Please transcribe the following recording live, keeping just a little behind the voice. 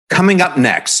Coming up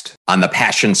next on the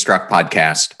Passion Struck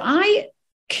podcast. I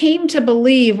came to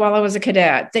believe while I was a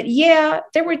cadet that,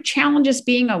 there were challenges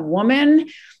being a woman,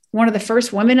 one of the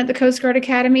first women at the Coast Guard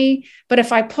Academy. But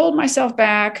if I pulled myself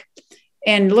back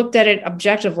and looked at it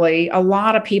objectively, a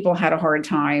lot of people had a hard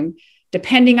time,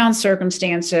 depending on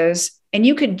circumstances. And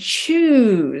you could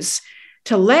choose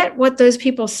to let what those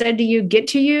people said to you get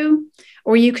to you,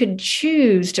 or you could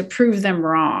choose to prove them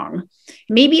wrong.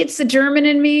 Maybe it's the German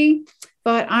in me,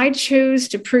 but I chose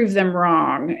to prove them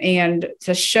wrong and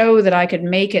to show that I could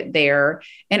make it there.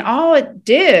 And all it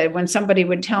did when somebody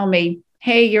would tell me,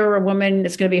 hey, you're a woman,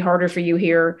 it's going to be harder for you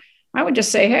here, I would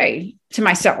just say, hey, to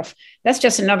myself, that's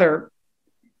just another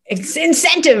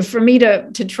incentive for me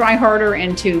to try harder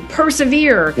and to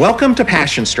persevere. Welcome to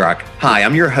Passion Struck. Hi,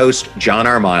 I'm your host, John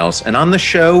R. Miles, and on the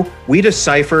show, we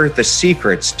decipher the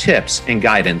secrets, tips, and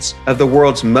guidance of the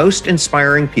world's most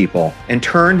inspiring people and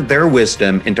turn their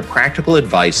wisdom into practical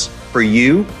advice for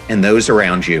you and those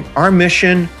around you. Our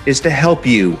mission is to help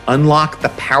you unlock the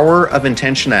power of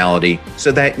intentionality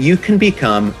so that you can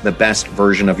become the best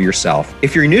version of yourself.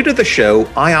 If you're new to the show,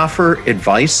 I offer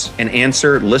advice and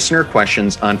answer listener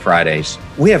questions on Fridays.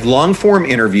 We have long-form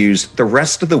interviews the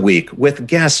rest of the week with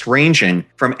guests ranging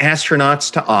from astronauts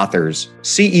to authors,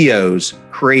 CEOs,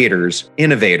 creators,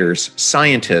 innovators,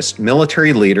 scientists,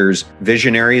 military leaders,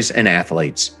 visionaries, and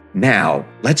athletes. Now,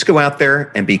 let's go out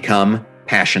there and become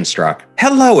Passion Struck.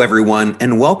 Hello, everyone,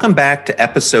 and welcome back to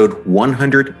episode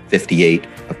 158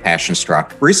 of Passion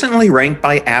Struck, recently ranked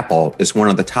by Apple as one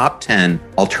of the top 10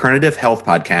 alternative health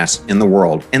podcasts in the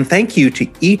world. And thank you to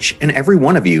each and every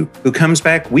one of you who comes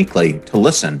back weekly to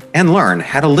listen and learn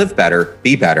how to live better,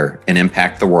 be better, and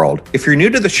impact the world. If you're new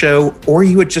to the show, or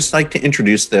you would just like to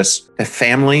introduce this to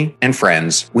family and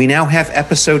friends, we now have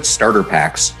episode starter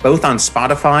packs, both on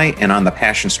Spotify and on the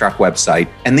Passion Struck website.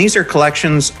 And these are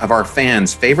collections of our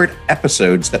fans' favorite episodes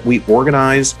that we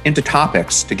organize into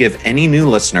topics to give any new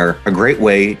listener a great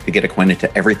way to get acquainted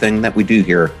to everything that we do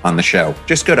here on the show.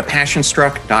 Just go to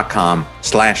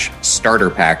passionstruck.com/starter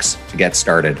packs to get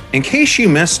started. In case you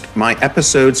missed my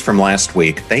episodes from last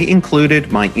week, they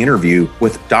included my interview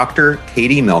with Dr.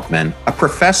 Katie Milkman, a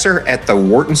professor at the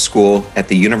Wharton School at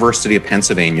the University of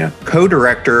Pennsylvania,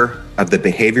 co-director of the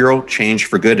Behavioral Change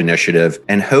for Good initiative,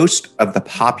 and host of the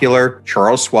popular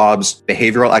Charles Schwab's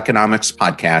behavioral economics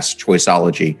podcast,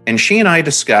 Choiceology. And she and I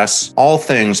discuss all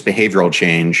things behavioral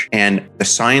change and the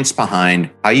science behind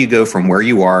how you go from where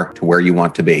you are to where you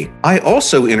want to be. I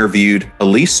also interviewed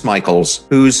Elise Michaels,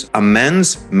 who's a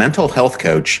men's mental health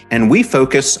coach, and we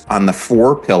focus on the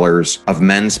 4 pillars of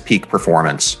men's peak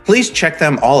performance. Please check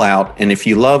them all out. And if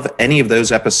you love any of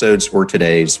those episodes or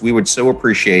today's, we would so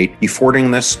appreciate you forwarding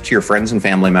this to your friends and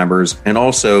family members, and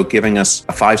also giving us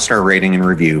a 5-star rating and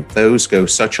review. Those go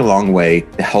such a long way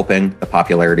to helping the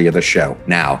popularity of the show.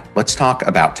 Now, let's talk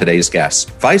about today's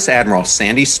guest. Vice Admiral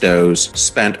Sandy Stosz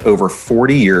spent over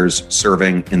 40 years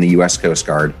serving in the U.S. Coast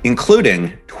Guard,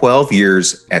 including 12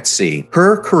 years at sea.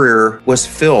 Her career was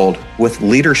filled with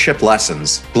leadership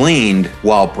lessons gleaned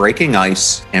while breaking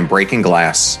ice and breaking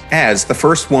glass, as the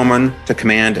first woman to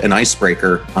command an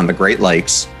icebreaker on the Great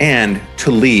Lakes and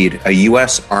to lead a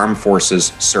U.S. Armed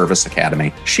Forces Service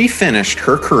Academy. She finished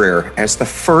her career as the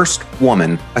first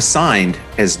woman assigned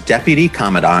as Deputy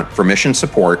Commandant for Mission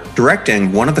Support,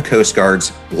 directing one of the Coast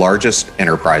Guard's largest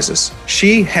enterprises.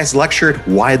 She has lectured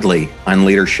widely on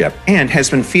leadership and has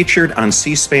been featured on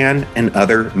C-SPAN and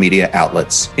other media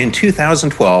outlets. In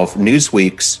 2012,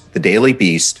 Newsweek's The Daily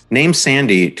Beast named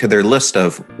Sandy to their list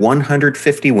of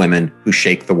 150 women who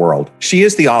shake the world. She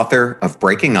is the author of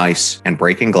Breaking Ice and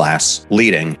Breaking Glass,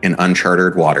 Leading in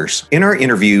Uncharted Waters. In our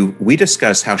interview, we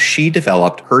discuss how she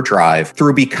developed her drive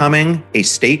through becoming a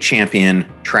state champion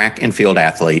track and field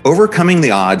athlete, overcoming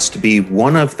the odds to be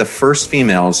one of the first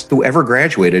females who ever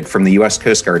graduated from the U.S.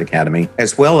 Coast Guard Academy,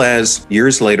 as well as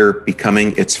years later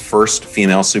becoming its first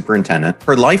female superintendent.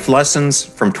 Her life lessons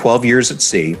from 12 years at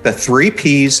sea, the 3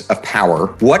 P's of power,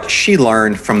 what she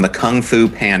learned from the Kung Fu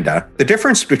Panda, the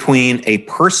difference between a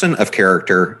person of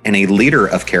character and a leader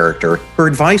of character, her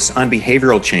advice on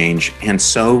behavioral change, and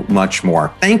so much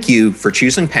more. Thank you for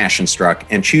choosing Passion Struck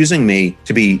and choosing me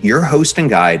to be your host and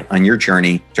guide on your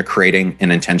journey to creating an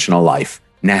intentional life.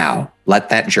 Now, let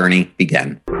that journey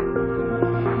begin.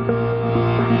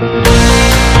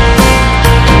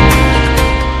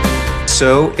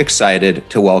 So excited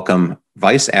to welcome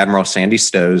Vice Admiral Sandy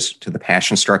Stosz to the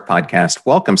Passion Struck podcast.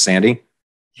 Welcome, Sandy.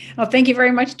 Well, thank you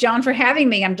very much, John, for having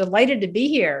me. I'm delighted to be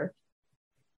here.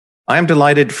 I'm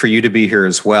delighted for you to be here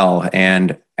as well.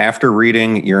 And after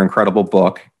reading your incredible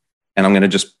book, and I'm going to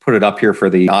just put it up here for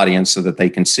the audience so that they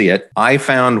can see it, I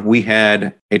found we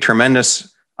had a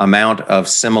tremendous amount of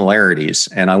similarities.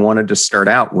 And I wanted to start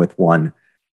out with one.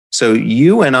 So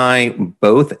you and I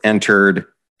both entered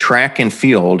track and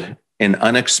field in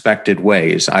unexpected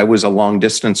ways. I was a long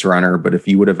distance runner, but if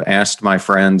you would have asked my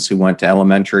friends who went to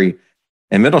elementary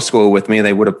and middle school with me,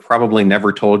 they would have probably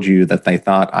never told you that they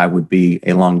thought I would be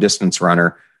a long distance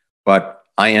runner. But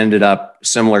I ended up,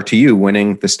 similar to you,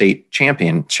 winning the state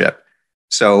championship.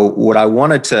 So what I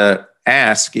wanted to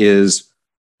ask is,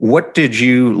 what did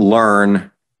you learn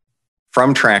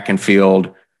from track and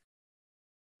field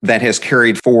that has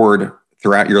carried forward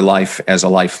throughout your life as a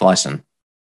life lesson?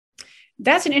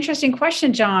 That's an interesting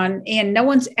question, John. And no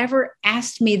one's ever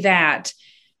asked me that.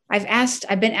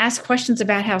 I've been asked questions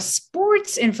about how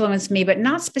sports influenced me, but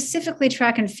not specifically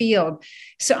track and field.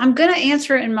 So I'm going to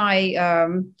answer it in my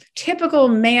typical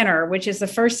manner, which is the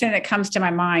first thing that comes to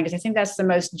my mind, because I think that's the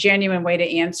most genuine way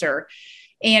to answer.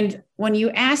 And when you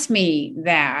asked me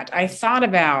that, I thought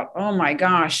about, oh my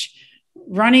gosh,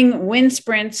 running wind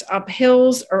sprints up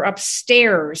hills or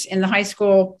upstairs in the high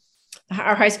school.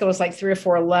 Our high school was like 3 or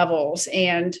 4 levels,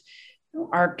 and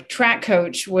our track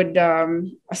coach would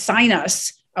assign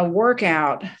us a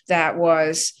workout that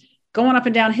was going up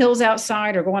and down hills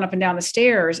outside or going up and down the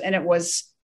stairs. And it was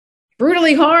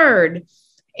brutally hard.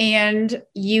 And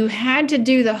you had to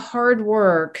do the hard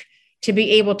work to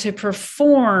be able to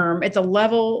perform at the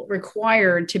level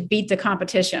required to beat the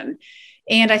competition.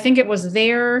 And I think it was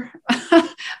there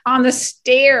on the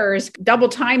stairs, double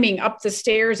timing up the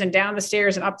stairs and down the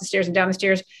stairs and up the stairs and down the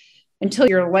stairs until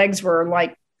your legs were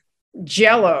like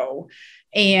jello.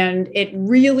 And it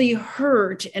really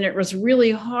hurt and it was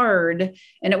really hard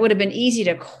and it would have been easy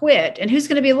to quit. And who's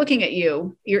going to be looking at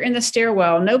you? You're in the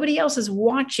stairwell. Nobody else is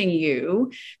watching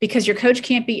you because your coach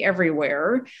can't be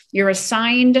everywhere. You're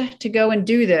assigned to go and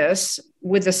do this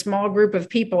with a small group of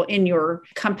people in your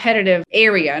competitive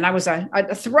area. And I was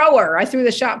a thrower. I threw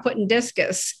the shot put in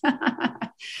discus.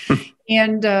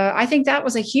 And I think that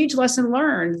was a huge lesson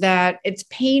learned, that it's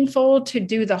painful to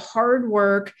do the hard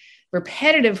work,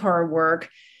 repetitive hard work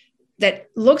that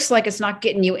looks like it's not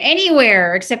getting you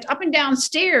anywhere except up and down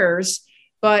stairs,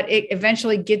 but it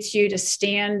eventually gets you to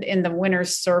stand in the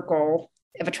winner's circle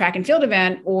of a track and field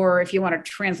event. Or if you want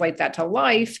to translate that to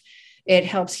life, it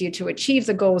helps you to achieve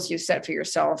the goals you set for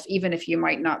yourself, even if you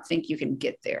might not think you can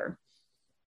get there.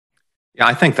 Yeah,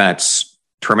 I think that's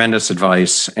tremendous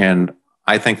advice. And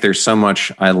I think there's so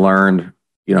much I learned,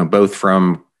 both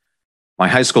from my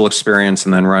high school experience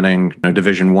and then running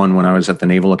Division I when I was at the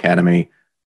Naval Academy.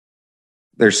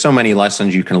 There's so many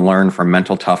lessons you can learn, from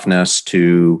mental toughness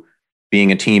to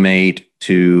being a teammate,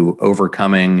 to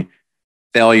overcoming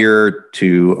failure,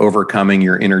 to overcoming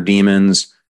your inner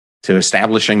demons, to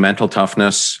establishing mental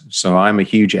toughness. So I'm a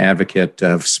huge advocate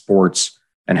of sports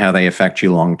and how they affect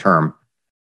you long term.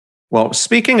 Well,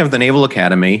 speaking of the Naval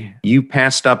Academy, you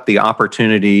passed up the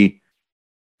opportunity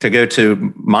to go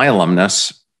to my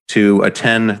alumnus to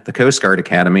attend the Coast Guard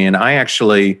Academy. And I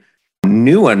actually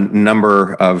knew a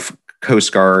number of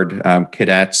Coast Guard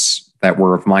cadets that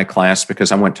were of my class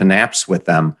because I went to NAPS with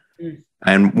them.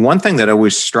 And one thing that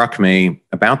always struck me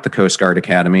about the Coast Guard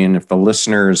Academy, and if the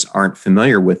listeners aren't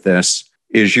familiar with this,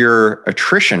 is your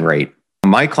attrition rate.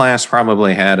 My class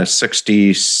probably had a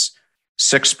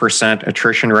 66%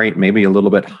 attrition rate, maybe a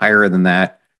little bit higher than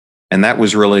that. And that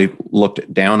was really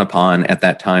looked down upon at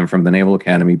that time from the Naval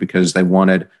Academy because they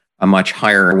wanted a much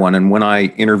higher one. And when I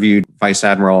interviewed Vice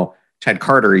Admiral Ted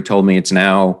Carter, he told me it's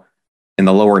now in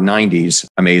the lower 90s,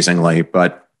 amazingly.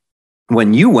 But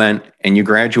when you went and you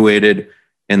graduated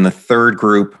in the third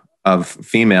group of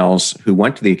females who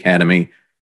went to the academy,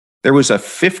 there was a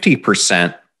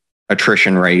 50%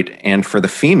 attrition rate. And for the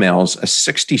females, a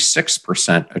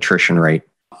 66% attrition rate.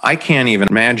 I can't even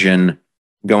imagine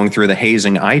going through the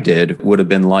hazing I did would have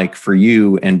been like for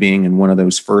you and being in one of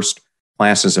those first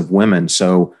classes of women.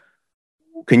 So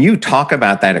can you talk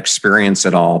about that experience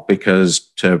at all? Because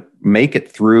to make it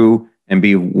through and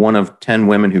be one of 10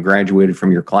 women who graduated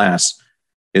from your class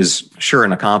is sure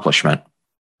an accomplishment.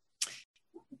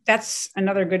 That's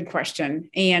another good question.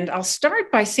 And I'll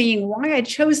start by saying why I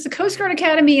chose the Coast Guard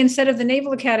Academy instead of the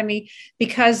Naval Academy,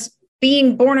 because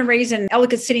being born and raised in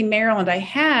Ellicott City, Maryland, I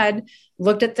had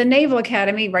looked at the Naval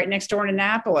Academy right next door in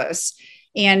Annapolis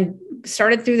and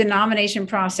started through the nomination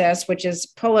process, which is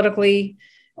politically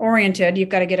oriented. You've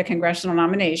got to get a congressional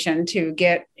nomination to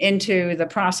get into the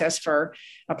process for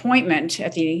appointment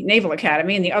at the Naval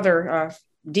Academy and the other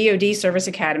DoD service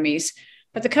academies.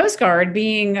 But the Coast Guard,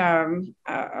 being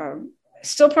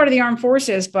still part of the armed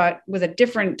forces, but with a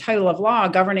different title of law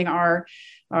governing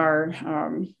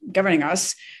governing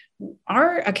us,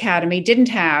 our academy didn't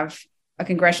have a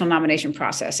congressional nomination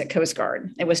process at Coast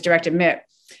Guard. It was direct admit.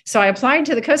 So I applied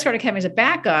to the Coast Guard Academy as a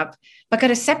backup, but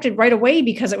got accepted right away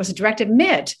because it was a direct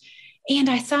admit. And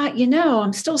I thought,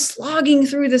 I'm still slogging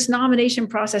through this nomination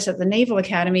process at the Naval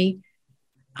Academy.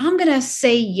 I'm going to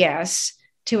say yes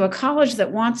to a college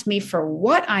that wants me for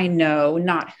what I know,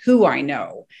 not who I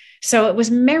know. So it was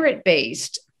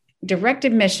merit-based, direct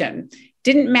admission.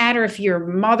 Didn't matter if your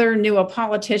mother knew a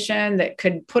politician that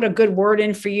could put a good word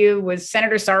in for you, was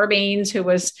Senator Sarbanes, who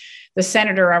was the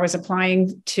senator I was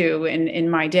applying to in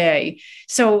my day.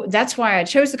 So that's why I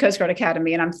chose the Coast Guard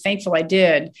Academy, and I'm thankful I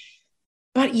did.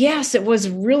 But yes, it was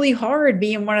really hard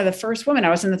being one of the first women. I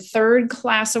was in the third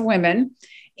class of women.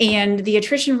 And the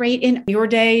attrition rate in your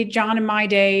day, John, and my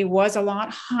day was a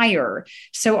lot higher.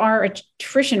 So our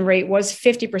attrition rate was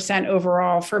 50%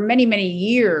 overall for many, many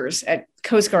years at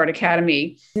Coast Guard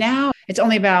Academy. Now it's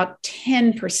only about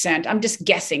 10%. I'm just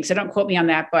guessing, so don't quote me on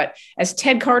that. But as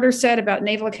Ted Carter said about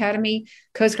Naval Academy,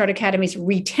 Coast Guard Academy's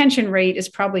retention rate is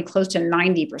probably close to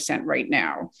 90% right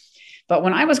now. But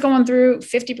when I was going through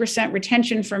 50%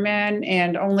 retention for men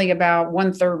and only about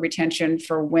 1/3 retention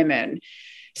for women.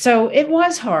 So it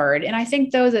was hard. And I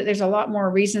think, though, that there's a lot more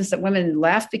reasons that women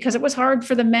left because it was hard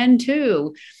for the men,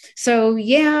 too. So,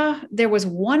 yeah, there was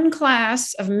one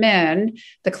class of men,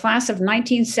 the class of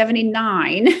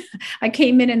 1979. I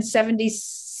came in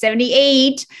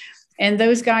 78, and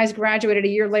those guys graduated a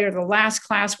year later, the last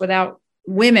class without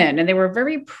women. And they were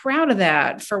very proud of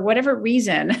that for whatever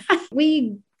reason.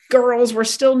 We girls were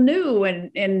still new,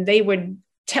 and they would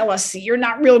tell us, you're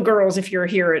not real girls if you're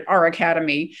here at our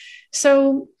academy.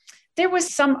 So there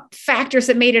was some factors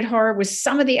that made it hard with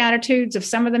some of the attitudes of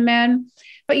some of the men.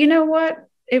 But you know what?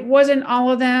 It wasn't all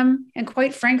of them. And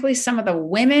quite frankly, some of the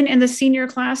women in the senior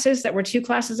classes that were 2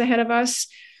 classes ahead of us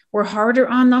were harder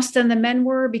on us than the men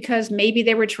were because maybe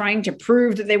they were trying to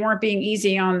prove that they weren't being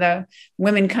easy on the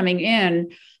women coming in.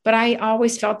 But I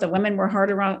always felt the women were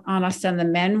harder on us than the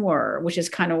men were, which is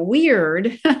kind of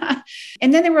weird.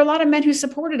 And then there were a lot of men who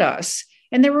supported us.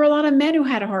 And there were a lot of men who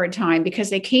had a hard time because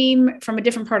they came from a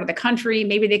different part of the country.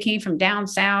 Maybe they came from down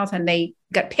south and they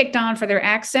got picked on for their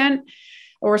accent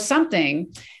or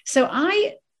something. So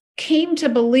I came to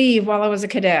believe while I was a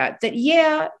cadet that,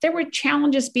 yeah, there were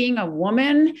challenges being a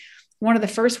woman, one of the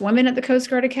first women at the Coast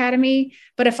Guard Academy.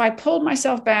 But if I pulled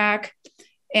myself back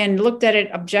and looked at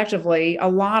it objectively, a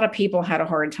lot of people had a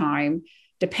hard time,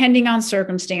 depending on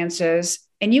circumstances.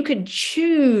 And you could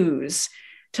choose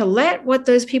to let what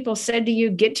those people said to you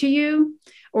get to you,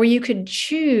 or you could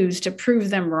choose to prove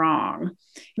them wrong.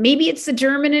 Maybe it's the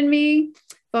German in me,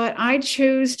 but I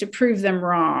chose to prove them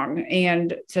wrong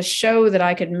and to show that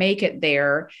I could make it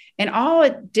there. And all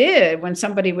it did when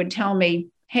somebody would tell me,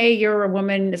 hey, you're a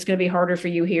woman, it's going to be harder for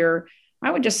you here,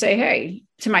 I would just say, hey,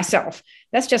 to myself,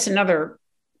 that's just another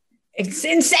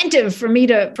incentive for me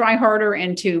to try harder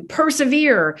and to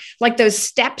persevere, like those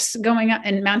steps going up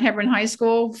in Mount Hebron High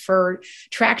School for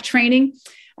track training.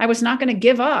 I was not going to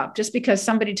give up just because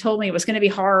somebody told me it was going to be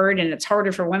hard and it's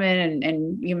harder for women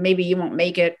and maybe you won't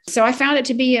make it. So I found it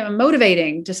to be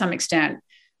motivating to some extent.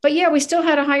 But yeah, we still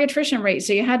had a high attrition rate.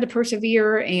 So you had to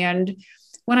persevere. And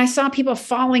when I saw people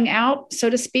falling out, so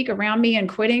to speak, around me and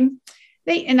quitting,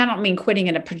 and I don't mean quitting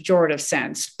in a pejorative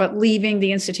sense, but leaving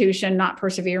the institution, not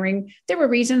persevering, there were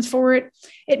reasons for it.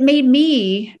 It made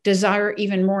me desire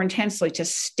even more intensely to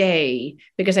stay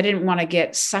because I didn't want to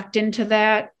get sucked into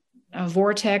that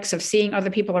vortex of seeing other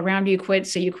people around you quit,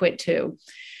 so you quit too.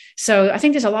 So I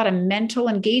think there's a lot of mental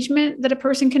engagement that a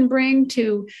person can bring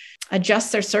to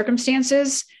adjust their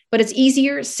circumstances, but it's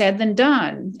easier said than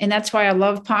done. And that's why I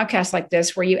love podcasts like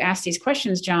this, where you ask these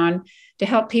questions, John, to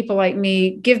help people like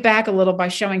me give back a little by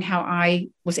showing how I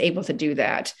was able to do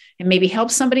that and maybe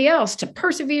help somebody else to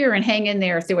persevere and hang in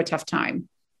there through a tough time.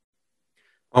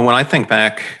 Well, when I think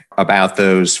back about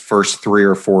those first 3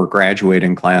 or 4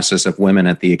 graduating classes of women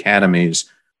at the academies,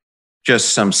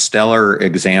 just some stellar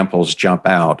examples jump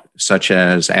out, such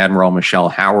as Admiral Michelle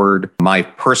Howard, my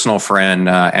personal friend,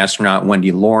 astronaut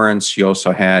Wendy Lawrence. You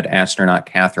also had astronaut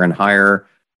Catherine Heyer,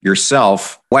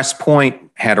 yourself. West Point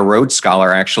had a Rhodes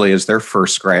Scholar actually as their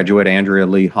first graduate, Andrea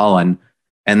Lee Holland.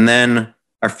 And then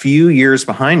a few years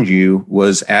behind you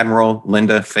was Admiral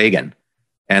Linda Fagan.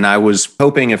 And I was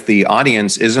hoping, if the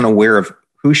audience isn't aware of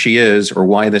who she is or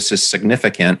why this is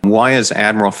significant, why is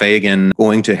Admiral Fagan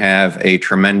going to have a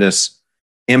tremendous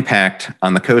impact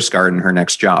on the Coast Guard in her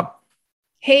next job?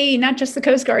 Hey, not just the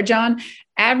Coast Guard, John.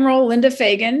 Admiral Linda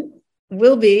Fagan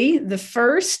will be the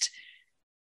first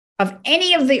of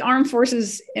any of the armed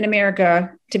forces in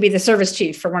America to be the service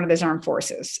chief for one of those armed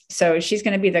forces. So she's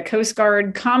going to be the Coast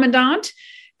Guard commandant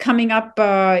coming up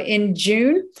in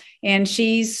June. And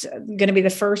she's going to be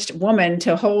the first woman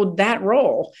to hold that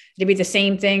role, to be the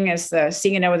same thing as the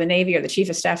CNO of the Navy or the Chief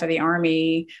of Staff of the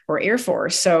Army or Air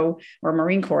Force, or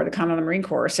Marine Corps, the Commandant of the Marine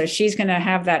Corps. So she's going to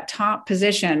have that top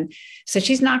position. So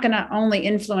she's not going to only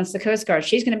influence the Coast Guard.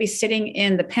 She's going to be sitting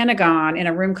in the Pentagon in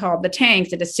a room called the Tank,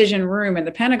 the decision room in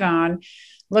the Pentagon,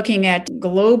 looking at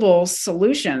global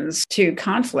solutions to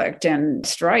conflict and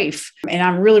strife. And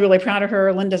I'm really, really proud of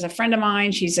her. Linda's a friend of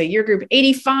mine. She's a year group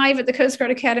 85 at the Coast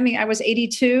Guard Academy. I was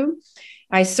 82.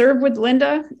 I served with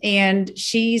Linda, and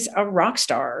she's a rock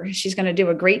star. She's going to do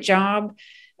a great job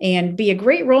and be a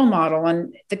great role model.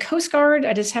 And the Coast Guard,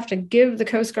 I just have to give the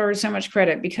Coast Guard so much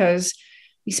credit, because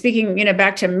speaking,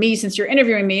 back to me, since you're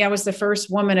interviewing me, I was the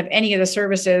first woman of any of the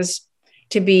services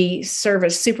to serve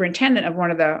as superintendent of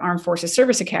one of the Armed Forces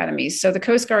Service Academies. So the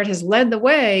Coast Guard has led the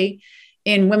way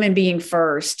in women being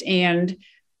first. And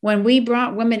when we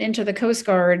brought women into the Coast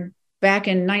Guard back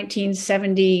in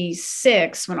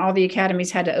 1976, when all the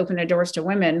academies had to open their doors to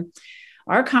women,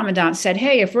 our commandant said,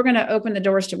 hey, if we're going to open the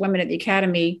doors to women at the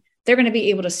academy, they're going to be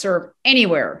able to serve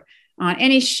anywhere, on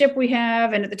any ship we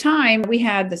have. And at the time, we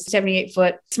had the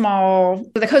 78-foot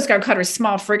the Coast Guard cutters,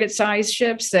 small frigate-sized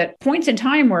ships that points in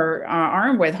time were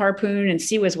armed with harpoon and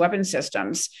CWIS weapon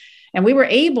systems. And we were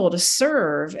able to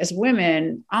serve as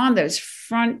women on those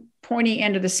front pointy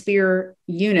end of the spear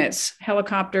units,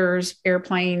 helicopters,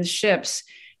 airplanes, ships.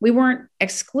 We weren't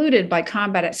excluded by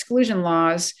combat exclusion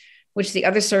laws, which the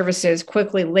other services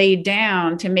quickly laid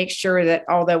down to make sure that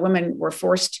although women were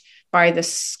forced by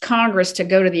the Congress to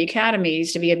go to the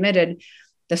academies to be admitted,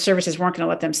 the services weren't going to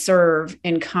let them serve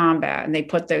in combat. And they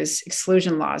put those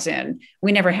exclusion laws in.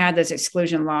 We never had those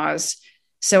exclusion laws.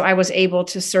 So I was able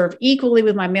to serve equally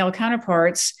with my male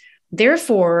counterparts.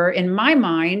 Therefore, in my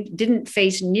mind, didn't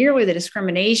face nearly the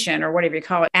discrimination, or whatever you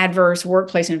call it, adverse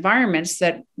workplace environments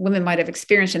that women might have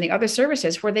experienced in the other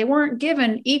services, where they weren't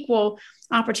given equal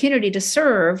opportunity to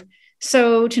serve.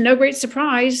 So to no great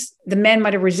surprise, the men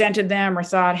might have resented them or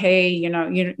thought, hey,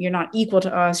 you're not equal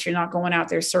to us. You're not going out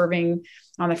there serving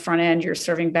on the front end. You're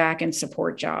serving back in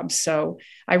support jobs. So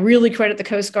I really credit the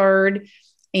Coast Guard.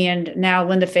 And now Admiral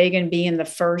Linda Fagan,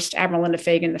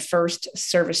 the first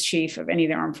service chief of any of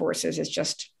the armed forces, is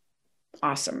just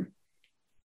awesome.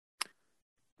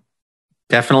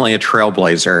 Definitely a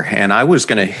trailblazer. And I was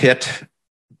going to hit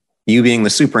you being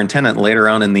the superintendent later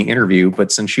on in the interview,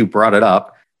 but since you brought it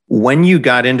up, when you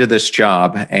got into this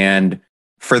job, and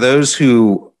for those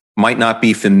who might not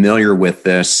be familiar with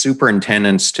this,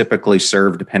 superintendents typically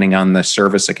serve, depending on the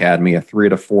service academy, a 3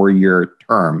 to 4 year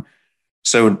term.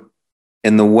 So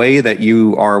in the way that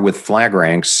you are with flag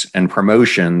ranks and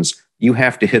promotions, you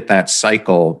have to hit that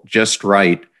cycle just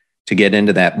right to get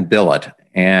into that billet.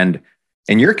 And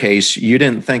in your case, you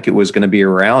didn't think it was going to be a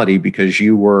reality, because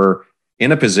you were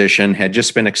in a position, had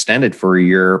just been extended for a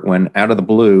year, when out of the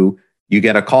blue, you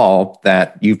get a call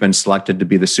that you've been selected to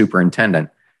be the superintendent.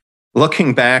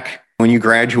 Looking back, when you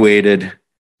graduated,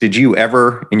 did you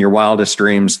ever, in your wildest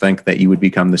dreams, think that you would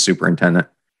become the superintendent?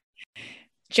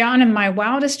 John, in my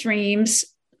wildest dreams,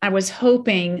 I was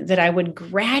hoping that I would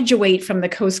graduate from the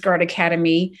Coast Guard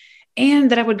Academy,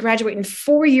 and that I would graduate in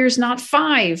 4 years, not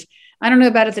 5. I don't know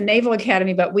about at the Naval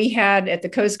Academy, but we had at the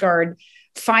Coast Guard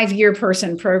 5-year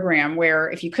person program, where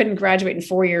if you couldn't graduate in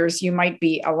 4 years, you might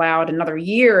be allowed another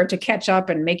year to catch up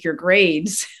and make your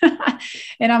grades.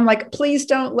 And I'm like, please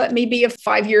don't let me be a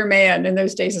 5-year man. In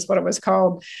those days is what it was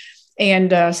called.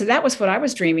 And so that was what I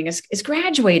was dreaming, is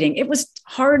graduating. It was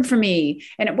hard for me.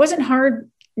 And it wasn't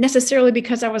hard necessarily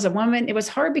because I was a woman. It was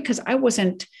hard because I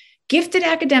wasn't gifted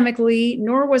academically,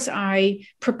 nor was I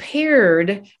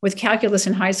prepared with calculus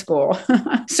in high school.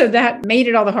 So that made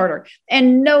it all the harder.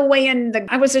 And no way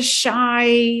I was a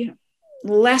shy,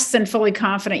 less than fully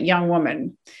confident young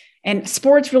woman. And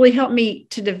sports really helped me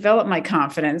to develop my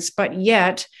confidence, but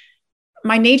yet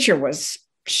my nature was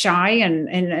shy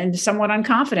and somewhat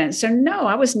unconfident. So no,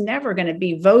 I was never going to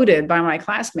be voted by my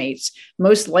classmates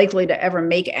most likely to ever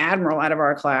make Admiral out of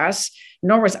our class,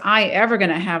 nor was I ever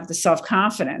going to have the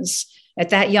self-confidence at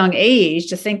that young age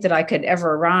to think that I could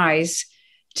ever rise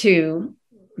to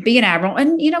be an Admiral.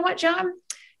 And you know what, John?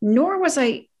 Nor was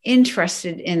I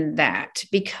interested in that,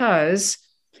 because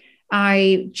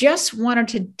I just wanted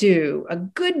to do a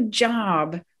good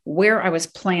job where I was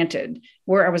planted,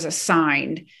 where I was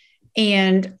assigned.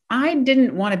 And I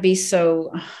didn't want to be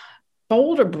so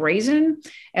bold or brazen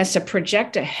as to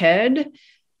project ahead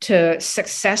to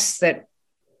success that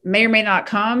may or may not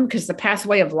come, because the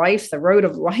pathway of life, the road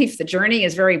of life, the journey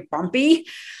is very bumpy.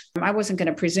 I wasn't going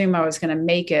to presume I was going to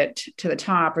make it to the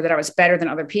top, or that I was better than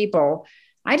other people.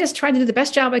 I just tried to do the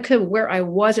best job I could where I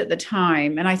was at the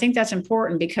time. And I think that's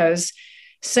important, because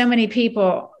so many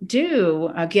people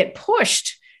do get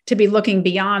pushed to be looking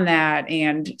beyond that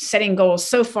and setting goals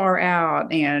so far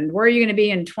out. And where are you going to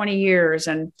be in 20 years?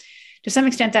 And to some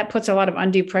extent, that puts a lot of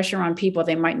undue pressure on people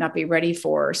they might not be ready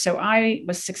for. So I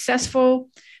was successful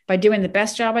by doing the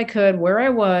best job I could where I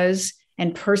was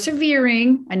and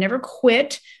persevering. I never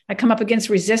quit. I come up against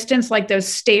resistance like those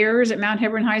stairs at Mount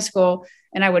Hebron High School,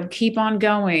 and I would keep on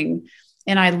going.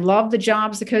 And I loved the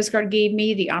jobs the Coast Guard gave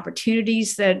me, the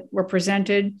opportunities that were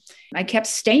presented. I kept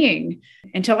staying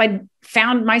until I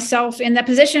found myself in that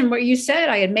position where you said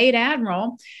I had made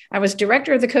Admiral. I was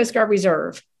director of the Coast Guard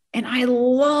Reserve. And I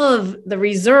love the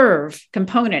reserve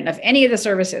component of any of the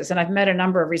services. And I've met a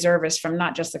number of reservists from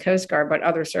not just the Coast Guard, but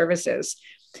other services.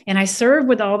 And I serve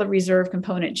with all the reserve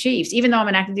component chiefs, even though I'm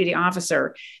an active duty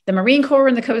officer. The Marine Corps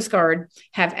and the Coast Guard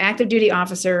have active duty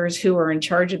officers who are in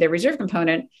charge of their reserve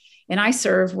component. And I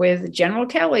serve with General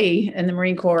Kelly in the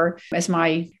Marine Corps as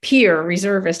my peer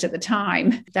reservist at the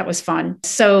time. That was fun.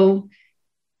 So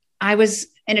I was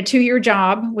in a 2-year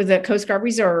job with the Coast Guard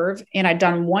Reserve, and I'd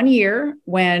done 1 year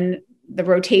when the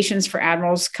rotations for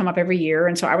admirals come up every year.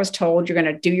 And so I was told, you're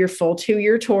going to do your full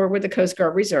 2-year tour with the Coast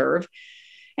Guard Reserve.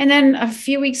 And then a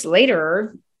few weeks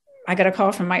later, I got a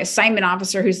call from my assignment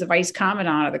officer, who's the vice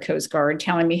commandant of the Coast Guard,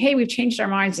 telling me, hey, we've changed our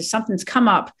minds. If something's come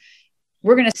up,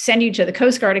 we're going to send you to the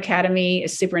Coast Guard Academy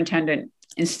as superintendent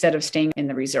instead of staying in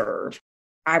the reserve.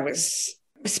 I was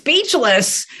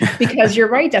speechless because you're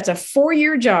right. That's a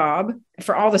 4-year job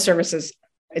for all the services.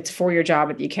 It's a 4-year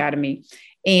job at the academy.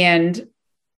 And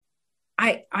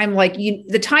I'm like,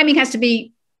 the timing has to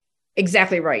be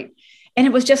exactly right. And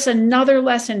it was just another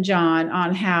lesson, John,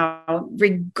 on how,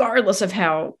 regardless of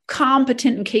how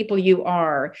competent and capable you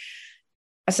are,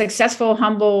 a successful,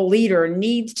 humble leader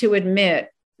needs to admit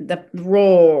the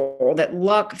role that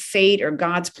luck, fate, or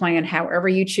God's plan, however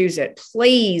you choose it,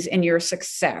 plays in your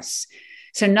success.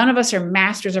 So none of us are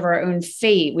masters of our own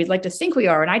fate. We'd like to think we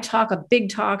are. And I talk a big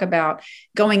talk about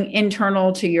going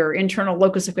internal to your internal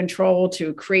locus of control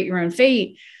to create your own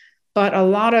fate. But a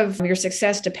lot of your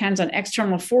success depends on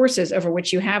external forces over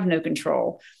which you have no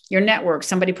control. Your network,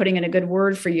 somebody putting in a good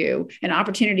word for you, an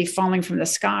opportunity falling from the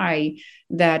sky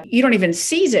that you don't even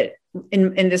seize it.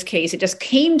 In this case, it just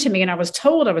came to me and I was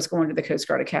told I was going to the Coast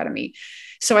Guard Academy.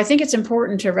 So I think it's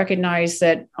important to recognize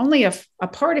that only a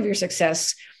part of your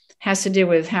success has to do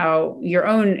with how your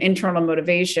own internal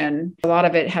motivation. A lot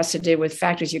of it has to do with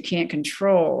factors you can't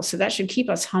control. So that should keep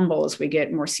us humble as we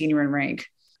get more senior in rank.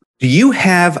 Do you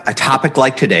have a topic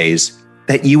like today's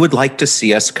that you would like to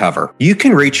see us cover? You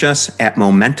can reach us at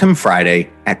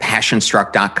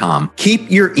momentumfriday@passionstruck.com.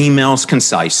 Keep your emails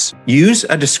concise. Use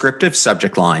a descriptive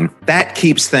subject line. That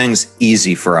keeps things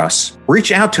easy for us.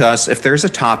 Reach out to us if there's a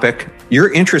topic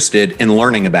you're interested in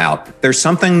learning about. There's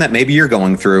something that maybe you're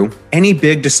going through, any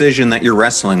big decision that you're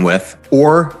wrestling with,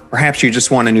 or perhaps you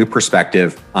just want a new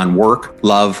perspective on work,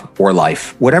 love, or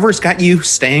life. Whatever's got you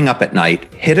staying up at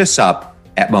night, hit us up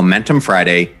at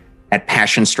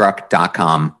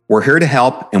momentumfriday@passionstruck.com. We're here to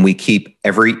help, and we keep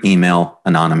every email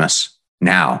anonymous.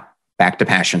 Now, back to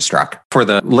Passion Struck. For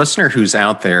the listener who's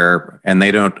out there and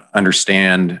they don't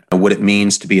understand what it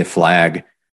means to be a flag,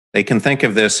 they can think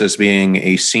of this as being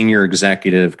a senior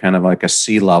executive, kind of like a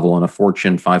C-level in a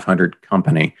Fortune 500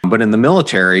 company. But in the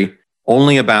military,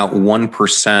 only about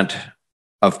 1%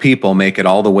 of people make it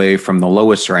all the way from the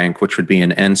lowest rank, which would be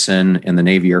an ensign in the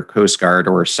Navy or Coast Guard,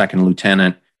 or a second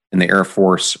lieutenant in the Air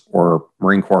Force or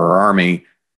Marine Corps or Army,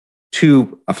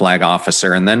 to a flag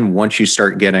officer. And then once you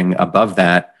start getting above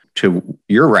that to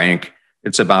your rank,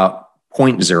 it's about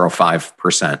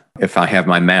 0.05%, if I have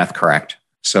my math correct.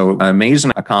 So an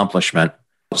amazing accomplishment.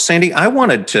 Sandy, I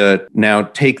wanted to now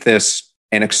take this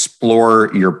and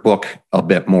explore your book a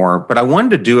bit more, but I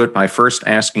wanted to do it by first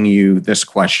asking you this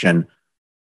question.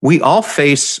 We all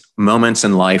face moments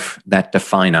in life that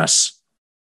define us.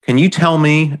 Can you tell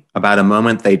me about a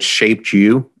moment that shaped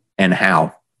you and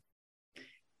how?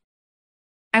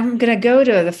 I'm going to go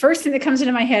to the first thing that comes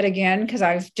into my head again, because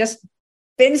I've just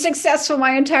been successful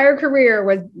my entire career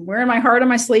with wearing my heart on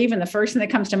my sleeve, and the first thing that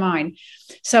comes to mind.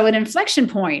 So an inflection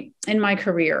point in my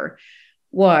career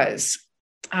was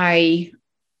I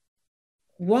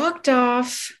walked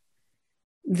off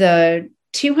the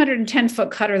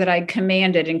 210-foot cutter that I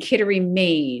commanded in Kittery,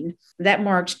 Maine. That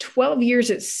marked 12 years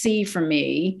at sea for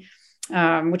me,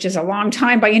 which is a long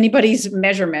time by anybody's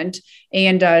measurement,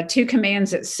 and 2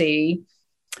 commands at sea.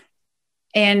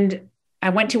 And I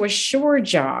went to a shore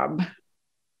job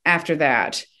after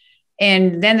that.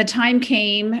 And then the time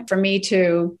came for me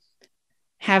to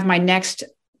have my next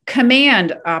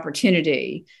command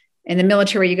opportunity. In the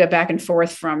military, you go back and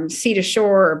forth from sea to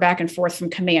shore or back and forth from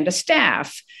command to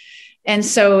staff. And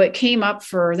so it came up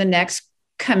for the next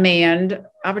command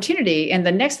opportunity. And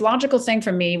the next logical thing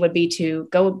for me would be to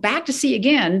go back to sea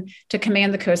again to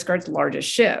command the Coast Guard's largest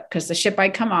ship, because the ship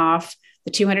I'd come off,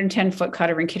 the 210-foot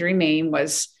cutter in Kittery, Maine,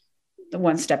 was the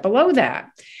one step below that.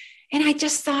 And I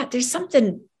just thought there's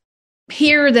something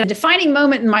here, the defining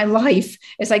moment in my life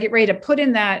as I get ready to put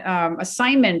in that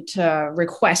assignment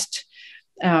request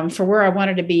for where I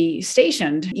wanted to be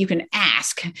stationed. You can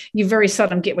ask. You very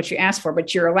seldom get what you ask for,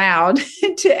 but you're allowed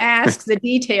to ask the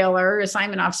detailer,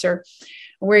 assignment officer,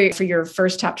 where for your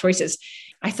first top choices.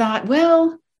 I thought,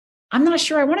 well, I'm not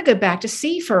sure I want to go back to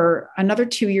sea for another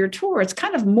 2-year tour. It's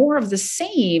kind of more of the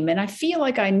same. And I feel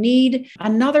like I need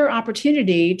another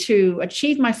opportunity to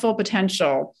achieve my full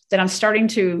potential that I'm starting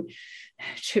to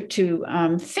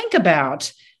think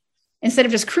about, instead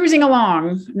of just cruising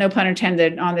along, no pun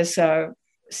intended, on this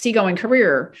seagoing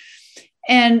career.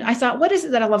 And I thought, what is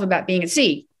it that I love about being at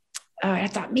sea? I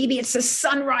thought maybe it's the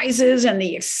sunrises and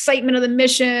the excitement of the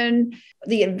mission,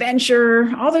 the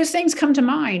adventure, all those things come to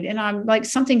mind. And I'm like,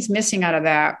 something's missing out of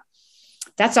that.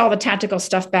 That's all the tactical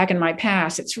stuff back in my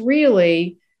past. It's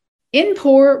really in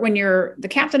port when you're the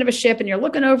captain of a ship and you're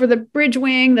looking over the bridge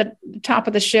wing, the top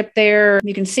of the ship there.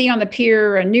 You can see on the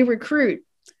pier a new recruit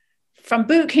from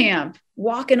boot camp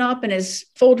walking up in his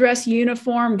full dress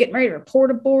uniform, getting ready to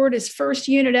report aboard his first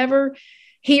unit ever,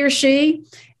 he or she.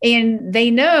 And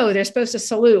they know they're supposed to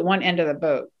salute one end of the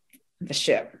boat, the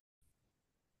ship.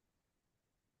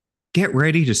 Get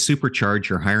ready to supercharge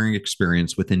your hiring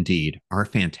experience with Indeed, our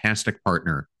fantastic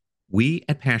partner. We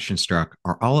at PassionStruck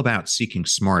are all about seeking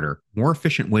smarter, more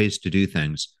efficient ways to do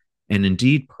things, and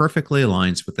Indeed perfectly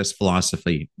aligns with this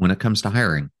philosophy when it comes to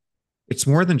hiring. It's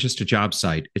more than just a job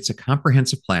site, it's a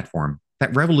comprehensive platform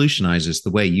that revolutionizes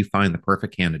the way you find the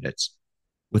perfect candidates.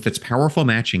 With its powerful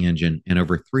matching engine and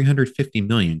over 350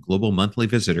 million global monthly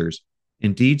visitors,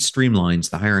 Indeed streamlines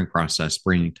the hiring process,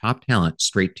 bringing top talent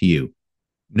straight to you.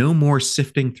 No more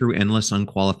sifting through endless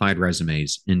unqualified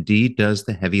resumes. Indeed does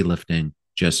the heavy lifting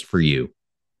just for you.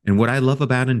 And what I love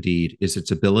about Indeed is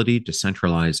its ability to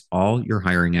centralize all your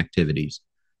hiring activities,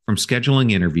 from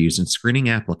scheduling interviews and screening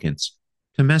applicants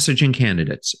to messaging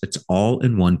candidates. It's all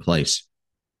in one place.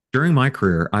 During my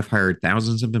career, I've hired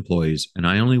thousands of employees, and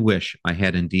I only wish I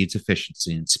had Indeed's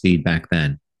efficiency and speed back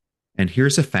then. And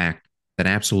here's a fact that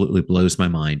absolutely blows my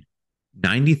mind.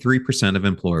 93% of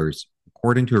employers,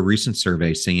 according to a recent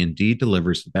survey, say Indeed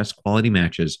delivers the best quality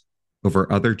matches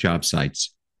over other job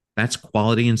sites. That's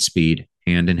quality and speed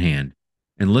hand in hand.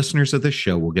 And listeners of this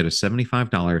show will get a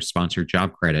 $75 sponsored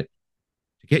job credit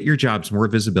to get your jobs more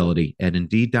visibility at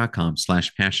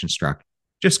Indeed.com/PassionStruck.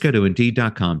 Just go to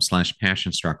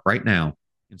Indeed.com/PassionStruck right now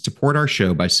and support our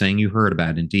show by saying you heard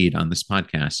about Indeed on this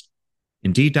podcast.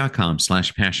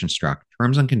 Indeed.com/PassionStruck.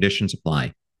 Terms and conditions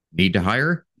apply. Need to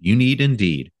hire? You need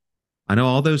Indeed. I know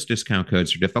all those discount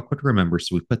codes are difficult to remember,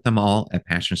 so we put them all at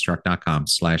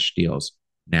PassionStruck.com/deals.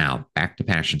 Now, back to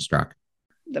PassionStruck.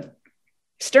 The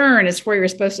stern is where you're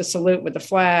supposed to salute with the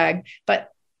flag,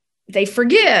 but they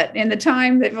forget in the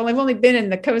time that they've only been in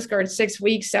the Coast Guard 6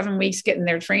 weeks, 7 weeks getting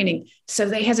their training. So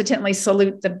they hesitantly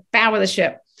salute the bow of the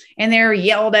ship, and they're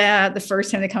yelled at the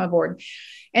first time they come aboard.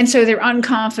 And so they're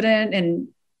unconfident. And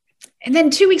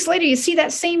then 2 weeks later, you see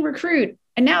that same recruit.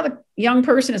 And now the young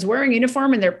person is wearing a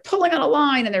uniform and they're pulling on a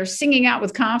line and they're singing out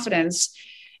with confidence.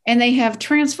 And they have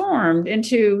transformed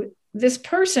into this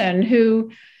person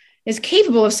who is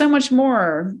capable of so much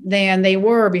more than they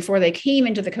were before they came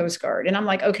into the Coast Guard. And I'm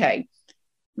like, okay,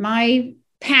 my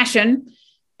passion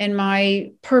and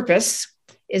my purpose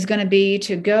is going to be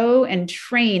to go and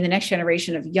train the next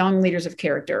generation of young leaders of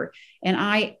character. And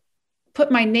I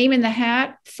put my name in the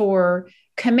hat for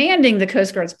commanding the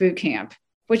Coast Guard's boot camp,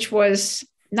 which was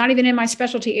not even in my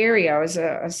specialty area. I was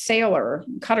a sailor,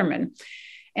 cutterman.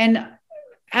 And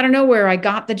I don't know where I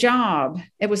got the job.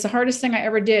 It was the hardest thing I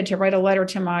ever did, to write a letter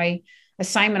to my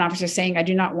assignment officer saying, I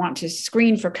do not want to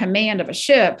screen for command of a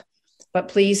ship, but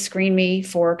please screen me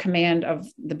for command of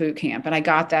the boot camp. And I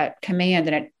got that command,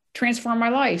 and it transformed my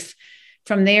life.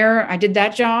 From there, I did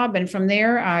that job. And from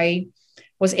there, I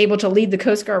was able to lead the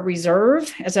Coast Guard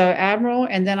Reserve as an Admiral.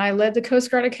 And then I led the Coast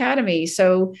Guard Academy.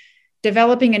 So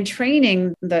developing and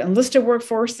training the enlisted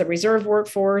workforce, the reserve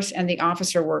workforce, and the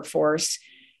officer workforce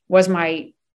was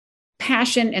my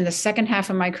passion in the second half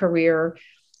of my career,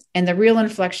 and the real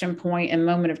inflection point and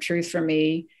moment of truth for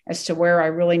me as to where I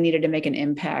really needed to make an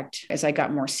impact as I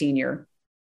got more senior.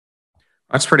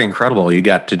 That's pretty incredible. You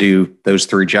got to do those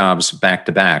 3 jobs back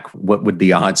to back. What would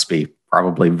the odds be?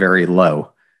 Probably very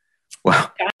low.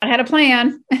 Well, I had a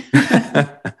plan.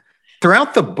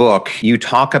 Throughout the book, you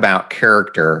talk about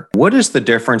character. What is the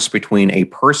difference between a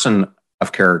person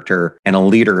of character and a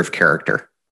leader of character?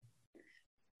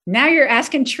 Now you're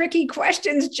asking tricky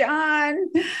questions, John.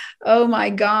 Oh my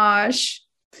gosh.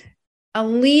 A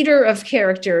leader of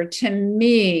character to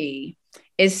me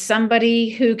is somebody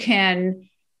who can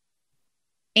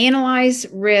analyze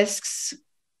risks,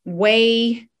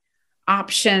 weigh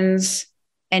options,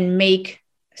 and make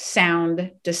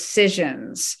sound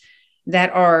decisions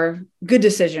that are good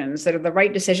decisions, that are the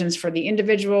right decisions for the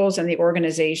individuals and the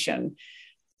organization.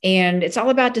 And it's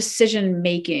all about decision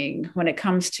making when it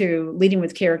comes to leading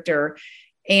with character.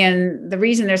 And the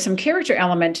reason there's some character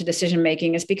element to decision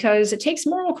making is because it takes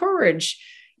moral courage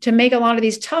to make a lot of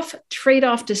these tough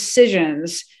trade-off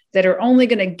decisions that are only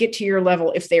going to get to your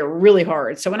level if they're really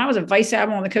hard. So when I was a vice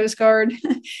admiral in the Coast Guard,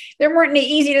 there weren't any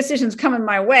easy decisions coming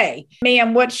my way.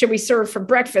 Ma'am, what should we serve for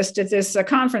breakfast at this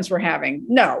conference we're having?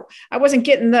 No, I wasn't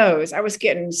getting those. I was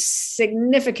getting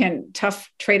significant tough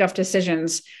trade-off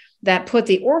decisions that put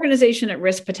the organization at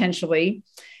risk potentially,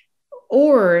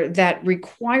 or that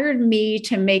required me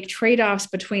to make trade-offs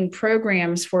between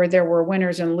programs where there were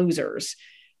winners and losers.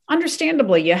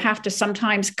 Understandably, you have to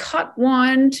sometimes cut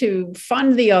one to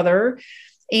fund the other,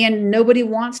 and nobody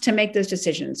wants to make those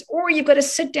decisions. Or you've got to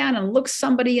sit down and look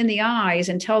somebody in the eyes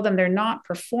and tell them they're not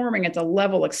performing at the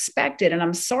level expected. And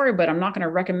I'm sorry, but I'm not going to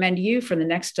recommend you for the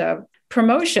next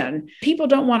promotion. People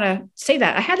don't want to say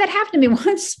that. I had that happen to me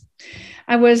once.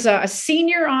 I was a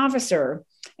senior officer,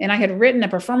 and I had written a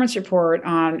performance report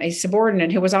on a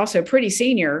subordinate who was also pretty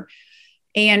senior.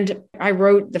 And I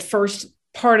wrote the first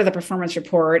part of the performance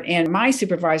report, and my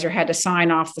supervisor had to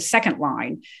sign off the second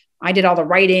line. I did all the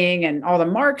writing and all the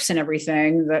marks and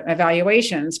everything, the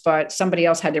evaluations, but somebody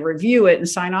else had to review it and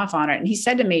sign off on it. And he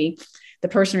said to me, the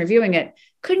person reviewing it,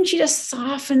 couldn't you just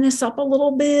soften this up a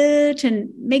little bit and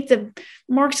make the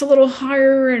marks a little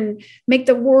higher and make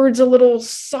the words a little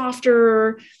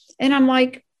softer? And I'm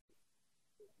like,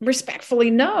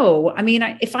 respectfully, no. I mean,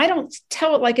 if I don't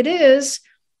tell it like it is,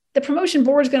 the promotion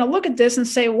board is going to look at this and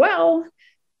say, well,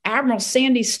 Admiral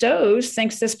Sandy Stosz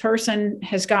thinks this person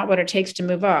has got what it takes to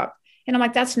move up. And I'm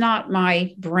like, that's not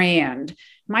my brand.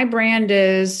 My brand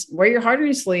is wear your heart on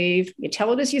your sleeve. You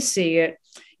tell it as you see it.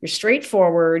 You're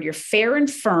straightforward. You're fair and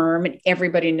firm. And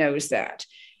everybody knows that.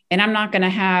 And I'm not going to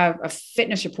have a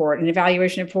fitness report, an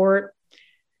evaluation report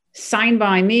signed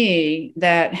by me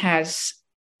that has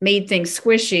made things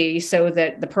squishy so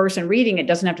that the person reading it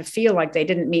doesn't have to feel like they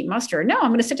didn't meet muster. No, I'm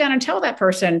going to sit down and tell that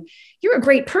person, you're a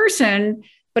great person,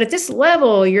 but at this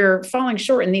level, you're falling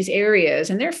short in these areas.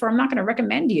 And therefore, I'm not going to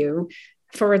recommend you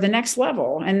for the next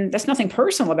level. And that's nothing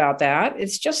personal about that.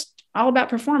 It's just all about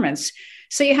performance.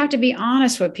 So you have to be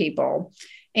honest with people.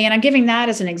 And I'm giving that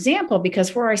as an example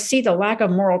because where I see the lack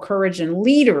of moral courage in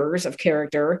leaders of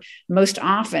character most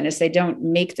often is they don't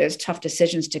make those tough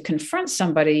decisions to confront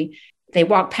somebody. They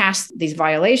walk past these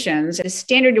violations. The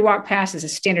standard you walk past is a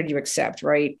standard you accept,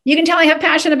 right? You can tell I have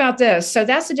passion about this. So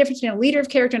that's the difference between a leader of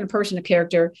character and a person of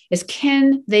character is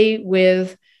can they,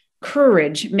 with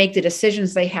courage, make the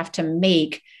decisions they have to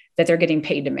make that they're getting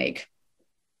paid to make?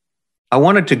 I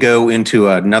wanted to go into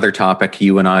another topic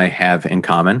you and I have in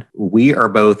common. We are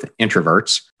both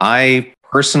introverts. I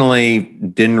personally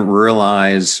didn't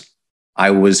realize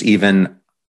I was even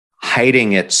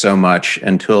hiding it so much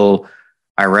until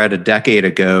I read a decade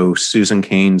ago Susan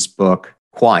Cain's book,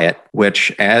 Quiet,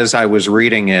 which as I was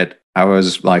reading it, I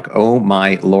was like, oh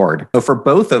my Lord. So for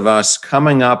both of us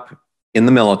coming up in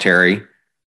the military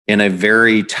in a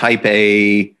very type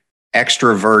A,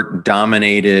 extrovert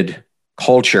dominated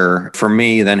culture, for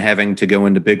me, then having to go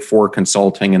into Big Four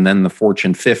consulting and then the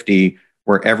Fortune 50,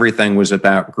 where everything was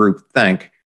about groupthink,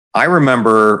 I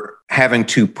remember having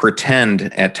to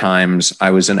pretend at times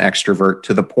I was an extrovert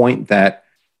to the point that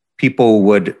people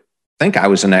would think I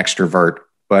was an extrovert.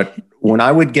 But when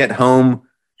I would get home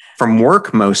from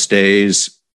work most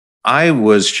days, I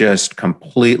was just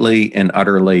completely and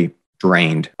utterly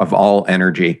drained of all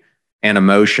energy and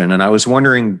emotion. And I was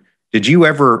wondering, did you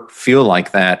ever feel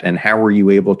like that? And how were you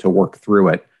able to work through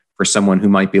it for someone who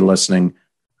might be listening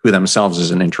who themselves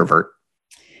is an introvert?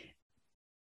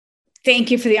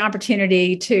 Thank you for the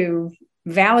opportunity to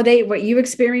validate what you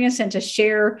experience and to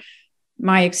share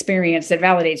my experience that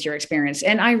validates your experience.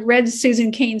 And I read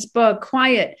Susan Cain's book,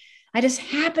 Quiet. I just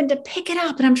happened to pick it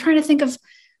up and I'm trying to think of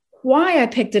why I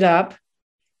picked it up,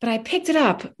 but I picked it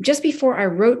up just before I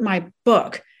wrote my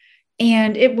book.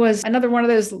 And it was another one of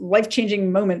those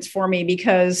life-changing moments for me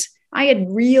because I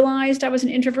had realized I was an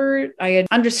introvert. I had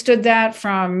understood that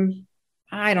from,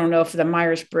 I don't know if the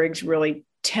Myers-Briggs really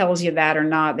tells you that or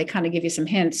not. They kind of give you some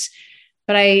hints.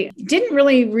 But I didn't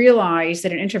really realize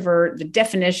that an introvert,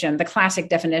 the classic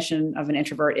definition of an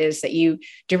introvert is that you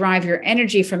derive your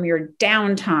energy from your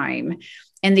downtime,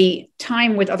 and the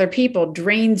time with other people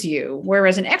drains you.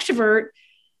 Whereas an extrovert,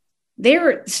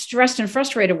 they're stressed and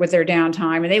frustrated with their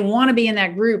downtime and they want to be in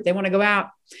that group. They want to go out.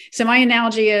 So my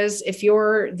analogy is, if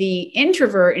you're the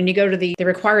introvert and you go to the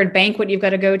required banquet you've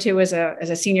got to go to as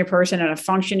a senior person at a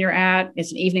function you're at,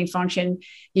 it's an evening function,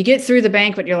 you get through the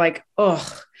banquet, you're like,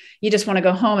 oh, you just want to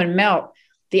go home and melt.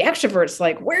 The extrovert's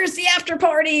like, where's the after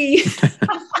party?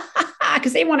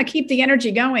 Because they want to keep the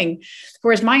energy going,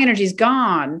 whereas my energy's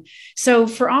gone. So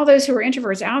for all those who are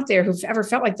introverts out there who've ever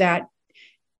felt like that,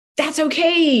 that's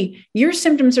okay. Your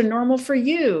symptoms are normal for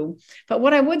you. But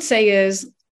what I would say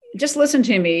is, just listen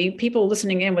to me. People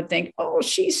listening in would think, oh,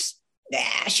 she's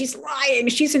lying.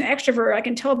 She's an extrovert. I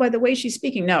can tell by the way she's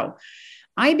speaking. No,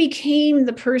 I became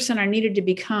the person I needed to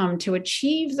become to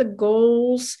achieve the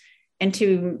goals and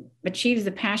to achieve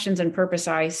the passions and purpose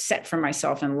I set for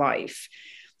myself in life.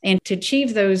 And to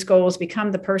achieve those goals,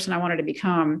 become the person I wanted to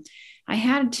become, I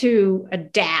had to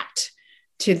adapt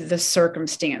to the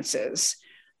circumstances.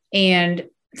 And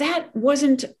that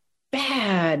wasn't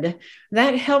bad.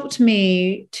 That helped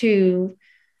me to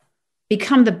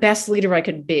become the best leader I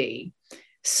could be.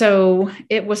 So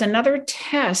it was another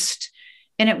test,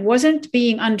 and it wasn't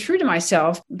being untrue to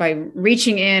myself by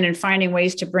reaching in and finding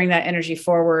ways to bring that energy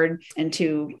forward and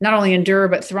to not only endure,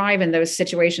 but thrive in those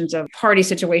situations of party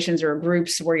situations or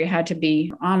groups where you had to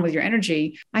be on with your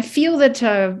energy. I feel that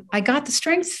I got the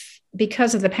strength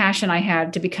because of the passion I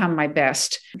had to become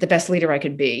the best leader I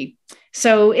could be.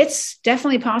 So it's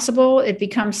definitely possible. It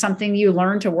becomes something you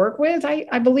learn to work with.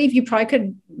 I believe you probably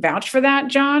could vouch for that,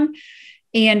 John.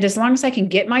 And as long as I can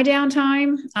get my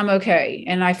downtime, I'm okay.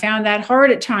 And I found that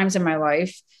hard at times in my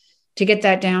life to get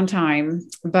that downtime,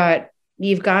 but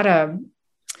you've got to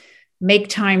make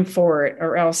time for it,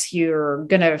 or else you're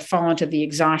going to fall into the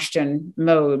exhaustion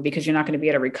mode because you're not going to be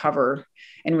able to recover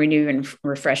and renew and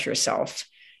refresh yourself.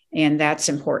 And that's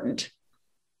important.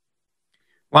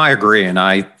 Well, I agree. And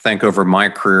I think over my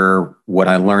career, what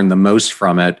I learned the most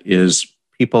from it is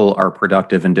people are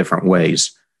productive in different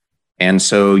ways. And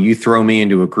so you throw me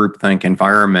into a groupthink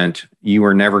environment, you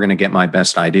are never going to get my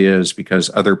best ideas because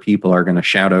other people are going to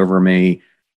shout over me,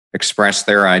 express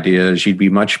their ideas. You'd be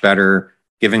much better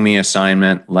giving me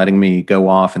assignment, letting me go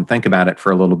off and think about it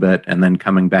for a little bit, and then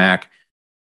coming back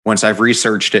once I've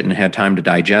researched it and had time to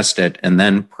digest it, and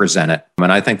then present it.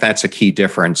 And I think that's a key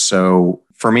difference. So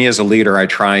for me as a leader, I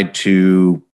tried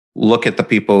to look at the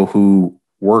people who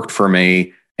worked for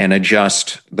me and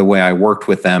adjust the way I worked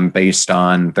with them based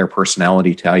on their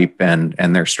personality type and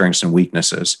their strengths and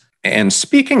weaknesses. And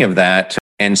speaking of that,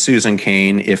 and Susan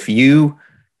Cain, if you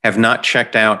have not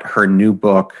checked out her new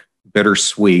book,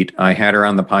 Bittersweet, I had her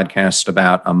on the podcast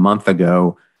about a month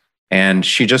ago. And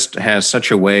she just has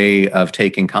such a way of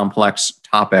taking complex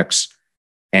topics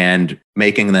and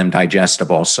making them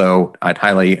digestible. So I'd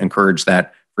highly encourage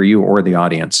that for you or the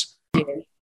audience.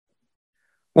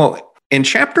 Well, in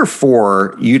chapter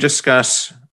 4, you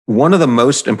discuss one of the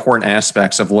most important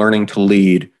aspects of learning to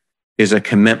lead is a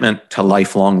commitment to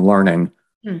lifelong learning.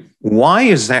 Why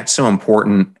is that so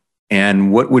important?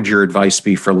 And what would your advice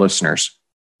be for listeners?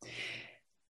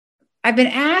 I've been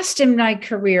asked in my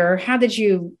career, how did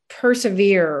you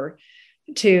persevere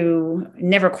to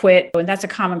never quit? And that's a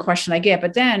common question I get.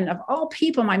 But then, of all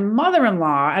people, my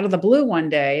mother-in-law, out of the blue one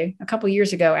day, a couple of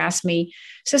years ago, asked me,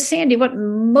 so Sandy, what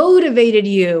motivated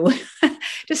you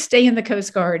to stay in the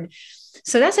Coast Guard?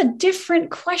 So that's a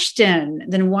different question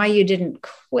than why you didn't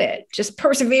quit. Just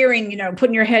persevering,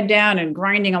 putting your head down and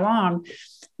grinding along.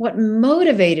 What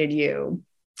motivated you?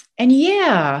 And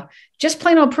yeah, just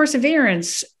plain old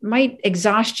perseverance might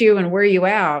exhaust you and wear you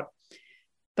out.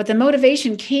 But the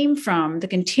motivation came from the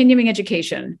continuing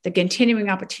education, the continuing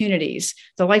opportunities,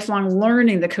 the lifelong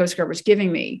learning the Coast Guard was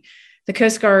giving me. The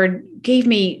Coast Guard gave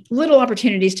me little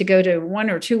opportunities to go to 1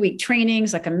 or 2 week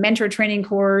trainings, like a mentor training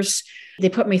course. They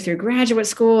put me through graduate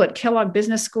school at Kellogg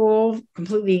Business School,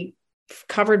 completely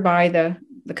covered by the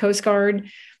Coast Guard.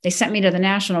 They sent me to the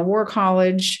National War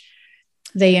College.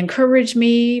 They encouraged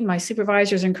me, my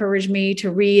supervisors encouraged me to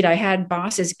read. I had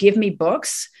bosses give me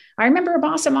books. I remember a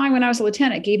boss of mine when I was a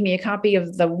lieutenant gave me a copy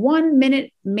of The 1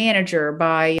 Minute Manager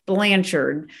by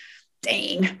Blanchard.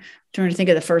 Dang, I'm trying to think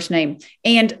of the first name.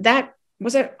 And that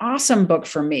was an awesome book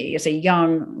for me as a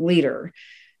young leader.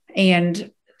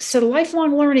 And so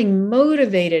lifelong learning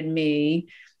motivated me.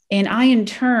 And I, in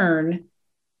turn,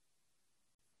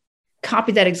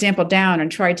 copied that example down and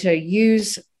tried to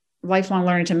use lifelong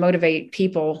learning to motivate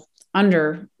people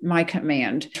under my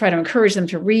command, try to encourage them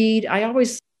to read. I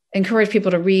always encourage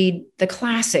people to read the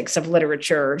classics of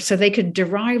literature so they could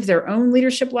derive their own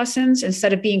leadership lessons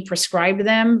instead of being prescribed to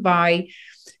them by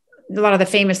a lot of the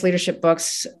famous leadership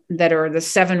books that are the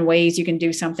 7 ways you can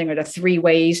do something or the 3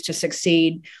 ways to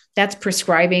succeed. That's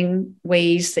prescribing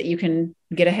ways that you can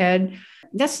get ahead.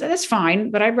 That's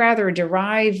fine, but I'd rather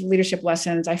derive leadership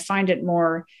lessons. I find it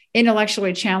more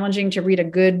intellectually challenging to read a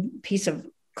good piece of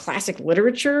classic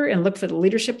literature and look for the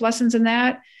leadership lessons in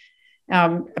that.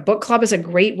 A book club is a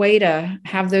great way to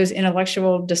have those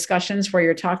intellectual discussions where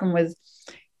you're talking with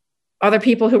other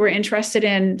people who are interested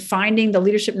in finding the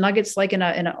leadership nuggets, like in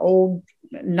an old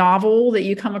novel that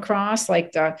you come across,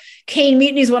 like the Cane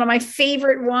Mutiny is one of my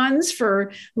favorite ones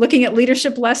for looking at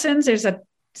leadership lessons. There's a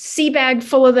sea bag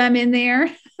full of them in there.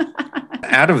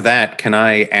 Out of that, can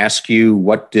I ask you,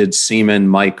 what did Seaman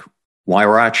Mike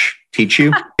Wyrach teach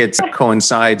you? It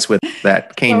coincides with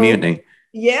that Cane Mutiny.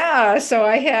 Yeah. So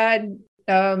I had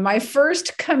my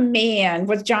first command,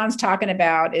 what John's talking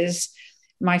about is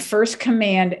my first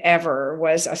command ever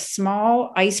was a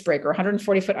small icebreaker,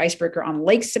 140-foot icebreaker on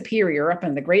Lake Superior up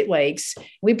in the Great Lakes.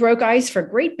 We broke ice for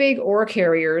great big ore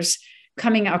carriers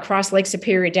coming across Lake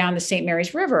Superior down the St.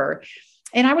 Mary's River.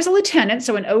 And I was a lieutenant.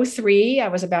 So in 2003, I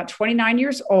was about 29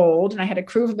 years old and I had a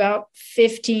crew of about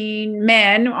 15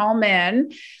 men, all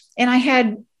men. And I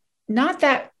had not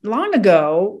that long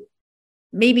ago,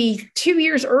 maybe 2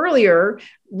 years earlier,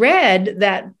 read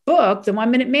that book, The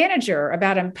 1 Minute Manager,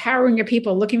 about empowering your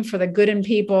people, looking for the good in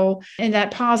people, and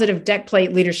that positive deck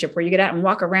plate leadership where you get out and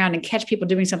walk around and catch people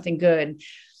doing something good.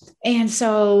 And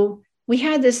so we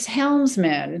had this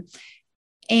helmsman,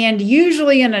 and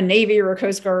usually in a Navy or a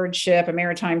Coast Guard ship, a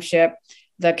maritime ship,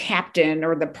 the captain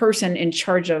or the person in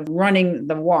charge of running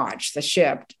the watch, the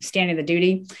ship, standing the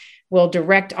duty, will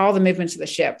direct all the movements of the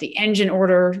ship, the engine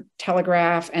order,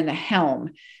 telegraph, and the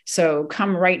helm. So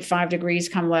come right 5 degrees,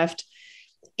 come left.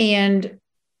 And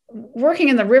working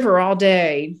in the river all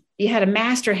day, you had a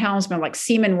master helmsman like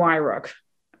Seaman Wyrach,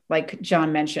 like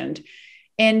John mentioned.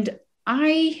 And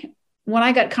when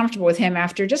I got comfortable with him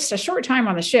after just a short time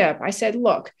on the ship, I said,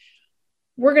 look,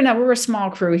 we're a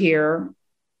small crew here.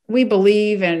 We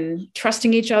believe in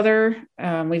trusting each other.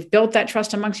 We've built that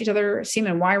trust amongst each other.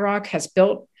 Seaman Wyrach has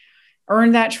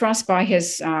earned that trust by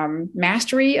his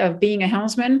mastery of being a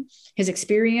helmsman, his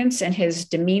experience and his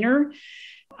demeanor.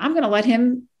 I'm going to let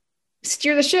him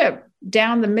steer the ship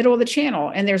down the middle of the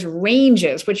channel. And there's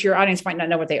ranges, which your audience might not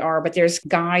know what they are, but there's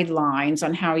guidelines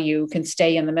on how you can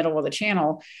stay in the middle of the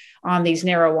channel on these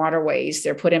narrow waterways.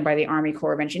 They're put in by the Army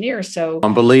Corps of Engineers. So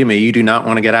believe me, you do not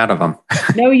want to get out of them.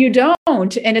 No, you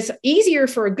don't. And it's easier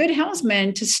for a good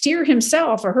helmsman to steer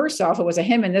himself or herself, it was a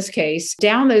him in this case,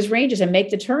 down those ranges and make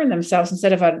the turn themselves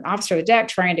instead of an officer of the deck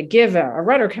trying to give a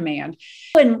rudder command.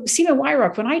 And Seaman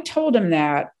Wyrach, when I told him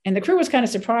that, and the crew was kind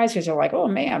of surprised because they're like, oh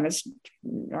man,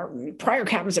 our prior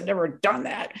captains have never done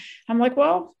that. I'm like,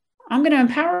 well, I'm going to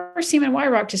empower Seaman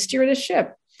Wyrach to steer this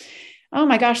ship. Oh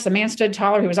my gosh, the man stood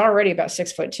taller. He was already about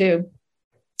 6'2".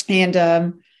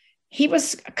 And he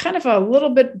was kind of a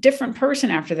little bit different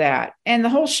person after that. And the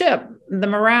whole ship, the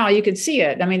morale, you could see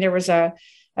it. I mean, there was a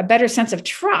better sense of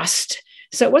trust.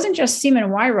 So it wasn't just Seaman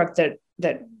Wyrach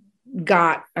that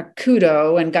got a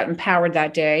kudo and got empowered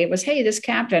that day. It was, hey, this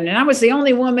captain. And I was the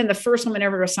only woman, the first woman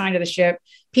ever assigned to the ship.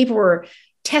 People were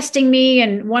testing me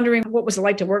and wondering what was it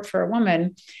like to work for a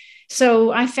woman.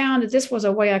 So I found that this was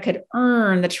a way I could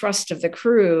earn the trust of the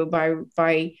crew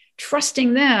by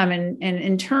trusting them, and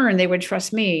in turn, they would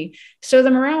trust me. So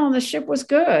the morale on the ship was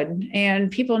good,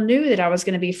 and people knew that I was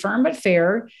going to be firm but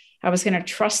fair. I was going to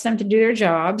trust them to do their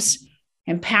jobs,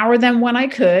 empower them when I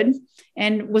could,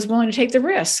 and was willing to take the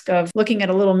risk of looking at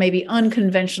a little maybe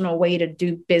unconventional way to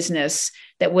do business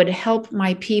that would help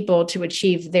my people to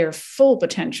achieve their full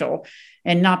potential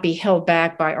and not be held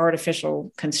back by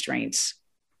artificial constraints.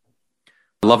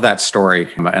 I love that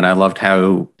story. And I loved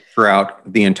how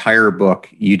throughout the entire book,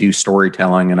 you do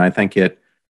storytelling. And I think it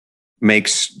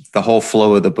makes the whole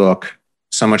flow of the book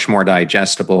so much more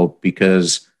digestible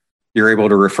because you're able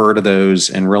to refer to those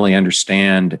and really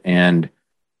understand and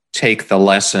take the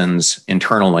lessons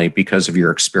internally because of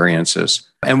your experiences.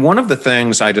 And one of the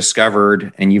things I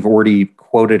discovered, and you've already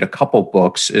quoted a couple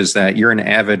books, is that you're an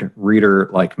avid reader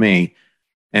like me.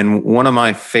 And one of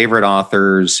my favorite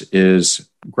authors is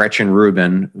Gretchen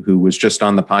Rubin, who was just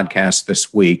on the podcast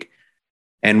this week.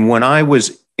 And when I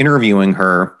was interviewing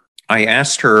her, I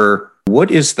asked her,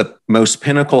 what is the most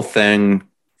pinnacle thing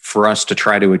for us to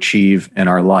try to achieve in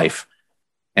our life?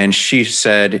 And she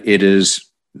said, it is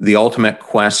the ultimate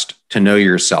quest to know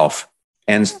yourself.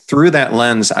 And through that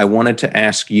lens, I wanted to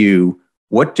ask you,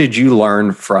 what did you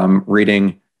learn from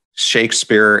reading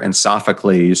Shakespeare and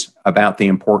Sophocles about the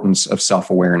importance of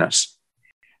self-awareness.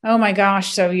 Oh my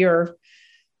gosh. So you're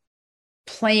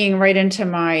playing right into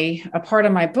a part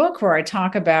of my book where I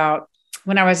talk about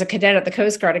when I was a cadet at the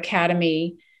Coast Guard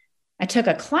Academy, I took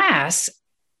a class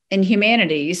in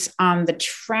humanities on the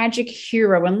tragic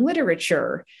hero in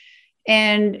literature.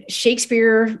 And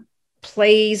Shakespeare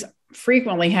plays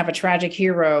frequently have a tragic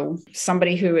hero,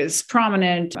 somebody who is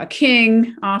prominent, a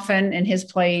king often in his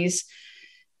plays.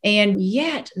 And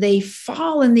yet they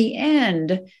fall in the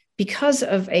end because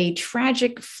of a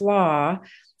tragic flaw.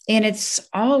 And it's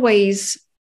always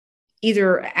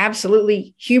either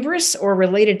absolutely hubris or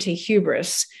related to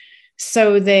hubris.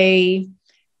 So they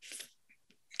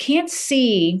can't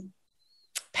see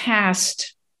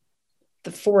past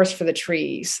the forest for the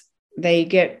trees. They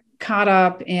get caught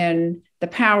up in the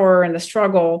power and the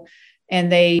struggle,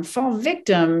 and they fall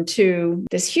victim to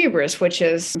this hubris, which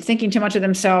is thinking too much of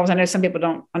themselves. I know some people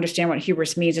don't understand what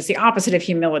hubris means. It's the opposite of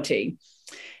humility.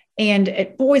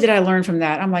 And boy, did I learn from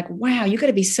that. I'm like, wow, you got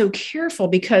to be so careful,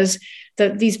 because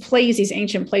these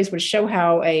ancient plays would show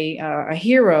how a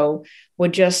hero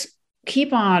would just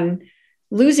keep on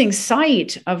losing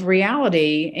sight of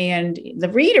reality. And the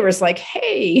reader is like,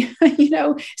 hey,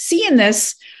 seeing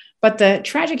this, but the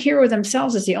tragic hero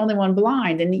themselves is the only one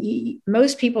blind. And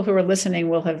most people who are listening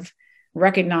will have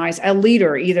recognized a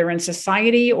leader, either in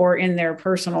society or in their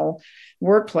personal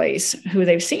workplace, who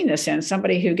they've seen this in,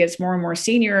 somebody who gets more and more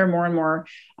senior, more and more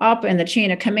up in the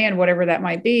chain of command, whatever that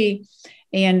might be.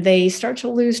 And they start to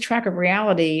lose track of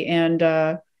reality, and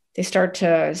they start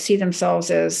to see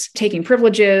themselves as taking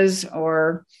privileges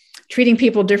or treating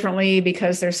people differently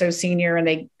because they're so senior, and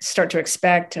they start to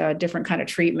expect a different kind of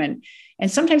treatment. And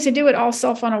sometimes they do it all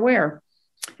self-unaware.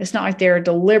 It's not like they're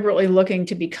deliberately looking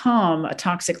to become a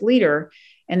toxic leader,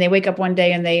 and they wake up one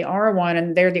day and they are one,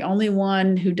 and they're the only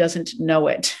one who doesn't know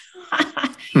it.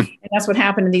 And that's what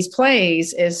happened in these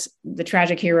plays. Is the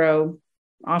tragic hero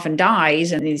often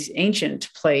dies in these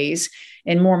ancient plays.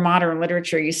 In more modern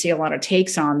literature, you see a lot of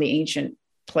takes on the ancient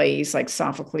plays like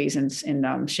Sophocles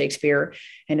and Shakespeare.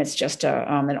 And it's just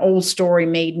an old story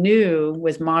made new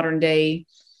with modern day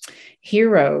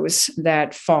heroes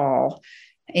that fall.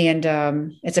 And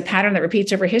it's a pattern that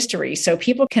repeats over history. So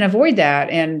people can avoid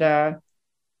that. And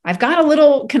I've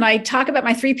got can I talk about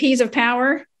my 3 Ps of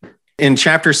power? In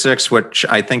chapter 6, which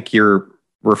I think you're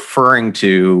referring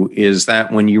to, is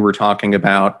that when you were talking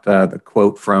about the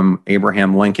quote from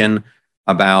Abraham Lincoln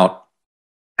about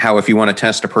how if you want to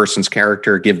test a person's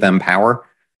character, give them power.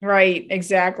 Right,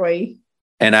 exactly.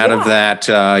 And out of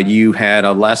that, you had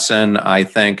a lesson, I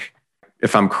think,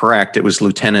 if I'm correct, it was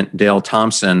Lieutenant Dale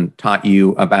Thompson taught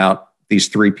you about these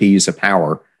 3 Ps of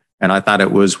power. And I thought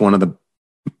it was one of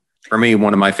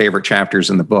my favorite chapters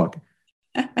in the book.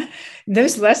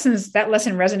 That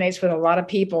lesson resonates with a lot of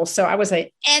people. So I was an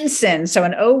ensign. So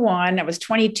in 2001, I was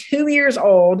 22 years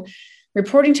old,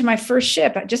 reporting to my first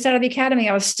ship just out of the academy.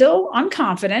 I was still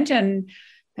unconfident and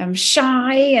I'm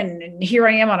shy. And here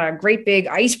I am on a great big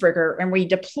icebreaker, and we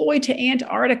deployed to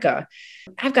Antarctica.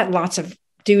 I've got lots of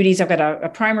duties. I've got a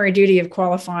primary duty of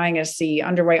qualifying as the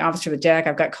underway officer of the deck.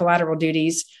 I've got collateral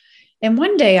duties. And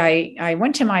one day I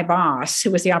went to my boss,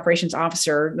 who was the operations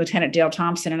officer, Lieutenant Dale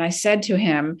Thompson, and I said to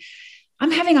him,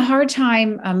 I'm having a hard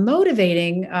time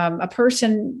motivating a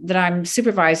person that I'm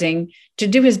supervising to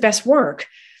do his best work.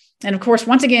 And of course,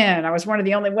 once again, I was one of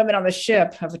the only women on the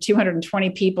ship of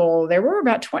 220 people. There were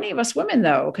about 20 of us women,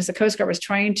 though, because the Coast Guard was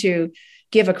trying to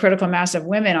give a critical mass of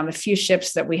women on the few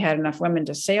ships that we had enough women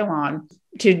to sail on,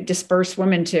 to disperse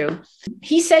women to.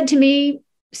 He said to me,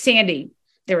 Sandy,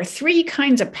 there are 3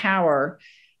 kinds of power,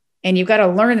 and you've got to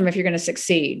learn them if you're going to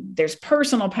succeed. There's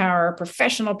personal power,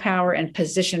 professional power, and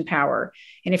position power.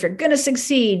 And if you're going to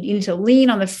succeed, you need to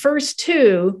lean on the first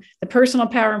 2, the personal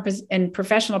power and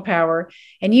professional power,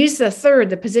 and use the third,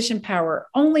 the position power,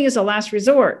 only as a last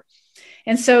resort.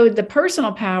 And so the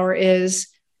personal power is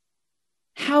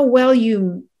how well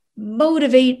you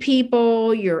motivate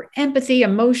people, your empathy,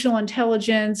 emotional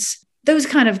intelligence, those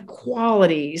kind of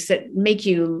qualities that make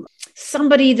you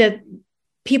somebody that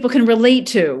people can relate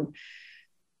to.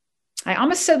 I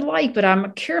almost said but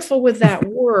I'm careful with that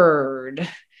word.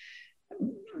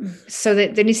 So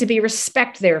that there needs to be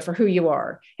respect there for who you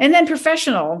are. And then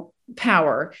professional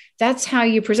power, that's how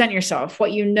you present yourself,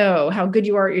 what you know, how good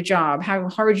you are at your job, how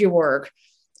hard you work,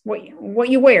 what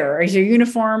you wear. Is your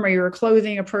uniform or your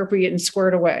clothing appropriate and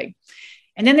squared away?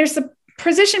 And then there's the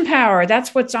position power.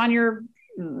 That's what's on your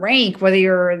rank, whether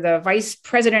you're the vice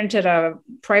president at a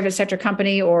private sector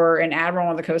company or an admiral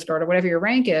on the Coast Guard or whatever your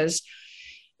rank is.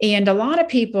 And a lot of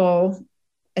people,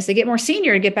 as they get more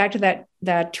senior, to get back to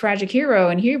that tragic hero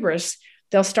and hubris,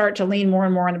 they'll start to lean more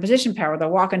and more on the position power. They'll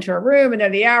walk into a room and they're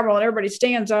the admiral and everybody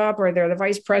stands up, or they're the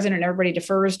vice president and everybody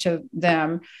defers to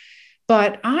them.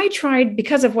 But I tried,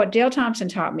 because of what Dale Thompson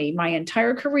taught me my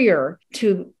entire career,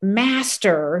 to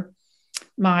master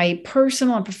my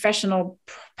personal and professional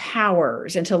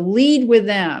powers and to lead with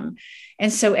them.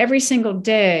 And so every single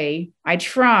day I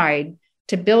tried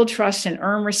to build trust and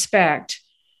earn respect,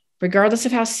 regardless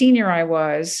of how senior I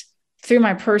was, through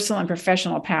my personal and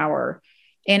professional power.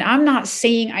 And I'm not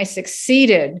saying I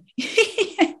succeeded.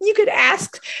 You could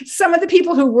ask some of the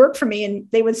people who work for me and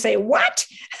they would say, what?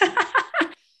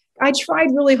 I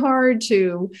tried really hard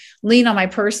to lean on my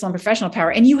personal and professional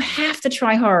power. And you have to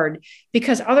try hard,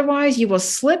 because otherwise you will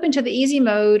slip into the easy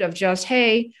mode of just,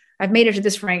 hey, I've made it to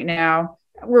this rank now.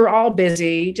 We're all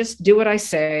busy. Just do what I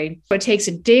say. But it takes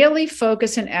a daily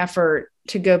focus and effort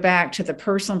to go back to the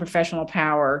personal and professional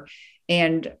power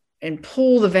and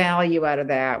pull the value out of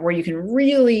that, where you can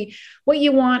really, what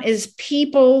you want is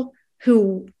people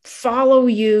who follow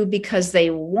you because they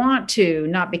want to,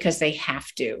 not because they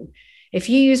have to. If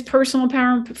you use personal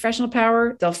power and professional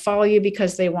power, they'll follow you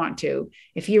because they want to.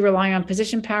 If you rely on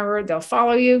position power, they'll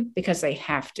follow you because they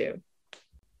have to.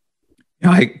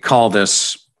 I call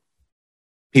this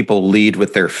people lead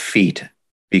with their feet,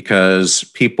 because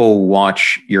people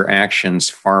watch your actions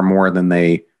far more than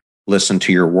they listen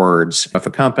to your words. If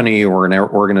a company or an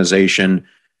organization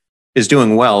is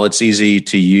doing well, it's easy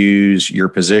to use your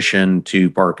position to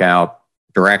bark out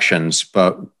directions.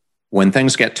 But when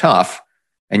things get tough,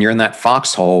 and you're in that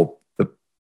foxhole, the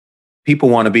people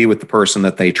want to be with the person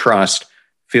that they trust,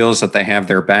 feels that they have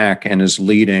their back, and is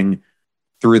leading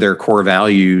through their core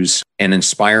values and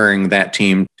inspiring that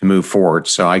team to move forward.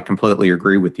 So I completely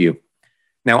agree with you.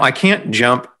 Now, I can't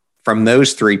jump from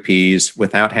those 3 Ps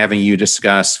without having you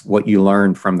discuss what you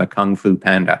learned from the Kung Fu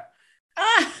Panda.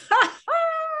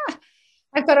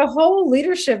 I've got a whole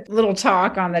leadership little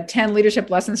talk on the 10 leadership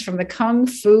lessons from the Kung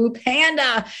Fu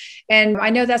Panda. And I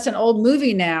know that's an old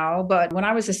movie now, but when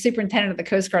I was the superintendent of the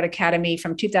Coast Guard Academy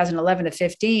from 2011 to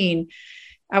 15,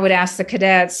 I would ask the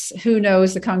cadets who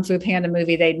knows the Kung Fu Panda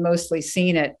movie. They'd mostly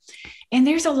seen it. And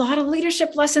there's a lot of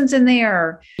leadership lessons in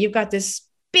there. You've got this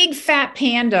big fat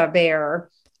panda bear.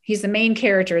 He's the main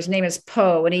character. His name is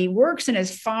Po, and he works in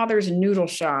his father's noodle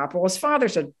shop. Well, his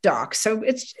father's a duck, so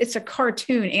it's a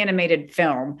cartoon animated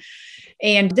film.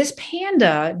 And this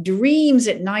panda dreams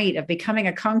at night of becoming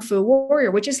a Kung Fu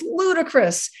warrior, which is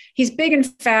ludicrous. He's big and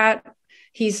fat.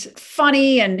 He's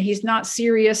funny, and he's not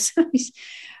serious. He's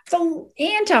the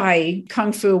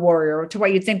anti-Kung Fu warrior to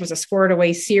what you'd think was a squared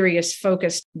away, serious,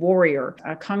 focused warrior,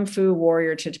 a Kung Fu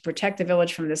warrior to protect the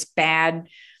village from this bad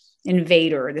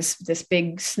invader, this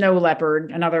big snow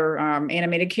leopard, another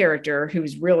animated character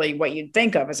who's really what you'd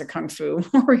think of as a Kung Fu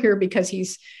warrior, because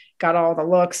he's got all the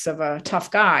looks of a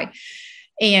tough guy.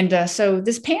 And so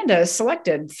this panda is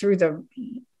selected through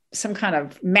some kind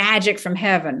of magic from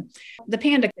heaven. The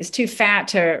panda is too fat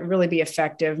to really be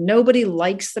effective. Nobody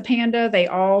likes the panda. They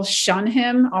all shun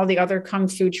him, all the other Kung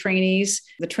Fu trainees.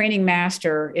 The training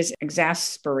master is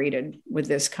exasperated with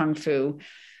this Kung Fu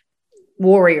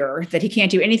warrior that he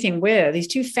can't do anything with. He's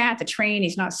too fat to train.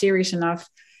 He's not serious enough.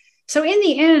 So in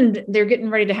the end, they're getting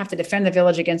ready to have to defend the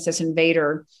village against this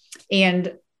invader.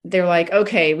 And they're like,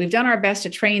 okay, we've done our best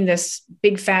to train this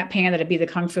big fat panda to be the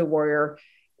Kung Fu warrior.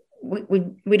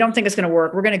 We don't think it's going to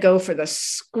work. We're going to go for the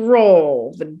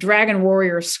scroll, the Dragon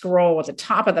Warrior scroll at the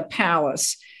top of the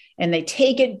palace. And they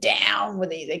take it down when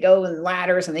they go in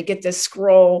ladders and they get this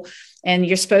scroll. And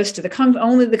you're supposed to,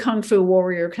 only the Kung Fu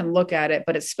warrior can look at it,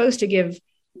 but it's supposed to give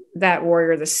that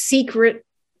warrior the secret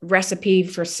recipe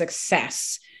for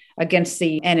success against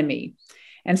the enemy.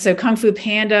 And so Kung Fu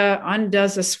Panda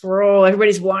undoes the scroll.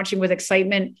 Everybody's watching with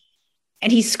excitement.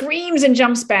 And he screams and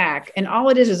jumps back. And all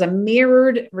it is a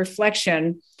mirrored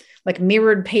reflection, like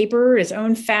mirrored paper. His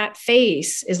own fat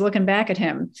face is looking back at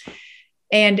him.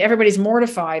 And everybody's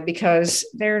mortified because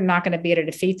they're not going to be able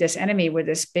to defeat this enemy with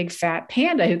this big fat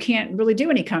panda who can't really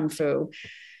do any Kung Fu.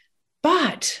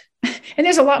 But, and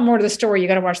there's a lot more to the story. You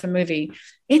got to watch the movie.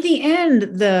 In the end,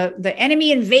 the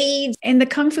enemy invades, and the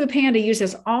Kung Fu Panda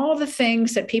uses all the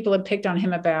things that people had picked on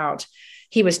him about.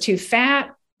 He was too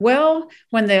fat. Well,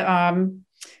 when the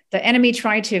enemy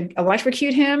tried to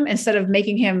electrocute him, instead of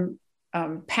making him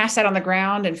pass out on the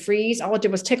ground and freeze, all it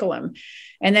did was tickle him.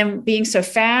 And then being so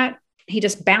fat, he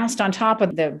just bounced on top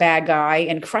of the bad guy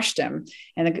and crushed him,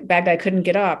 and the bad guy couldn't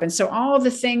get up. And so all of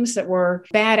the things that were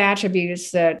bad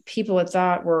attributes that people had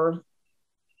thought were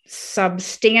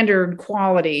substandard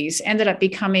qualities ended up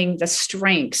becoming the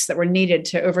strengths that were needed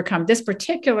to overcome this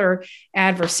particular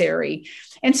adversary.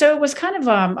 And so it was kind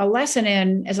of a lesson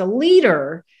in, as a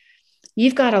leader,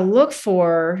 You've got to look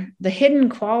for the hidden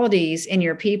qualities in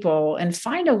your people and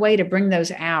find a way to bring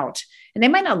those out. And they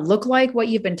might not look like what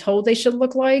you've been told they should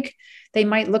look like. They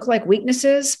might look like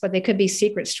weaknesses, but they could be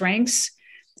secret strengths.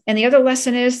 And the other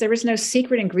lesson is there is no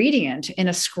secret ingredient in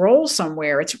a scroll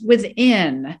somewhere. It's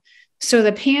within. So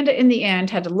the panda in the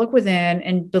end had to look within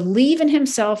and believe in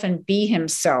himself and be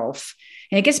himself.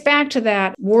 And it gets back to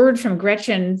that word from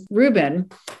Gretchen Rubin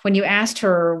when you asked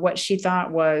her what she thought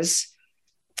was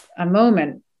a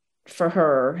moment for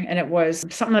her. And it was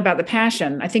something about the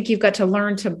passion. I think you've got to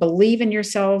learn to believe in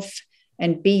yourself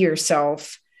and be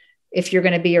yourself if you're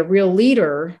going to be a real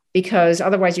leader, because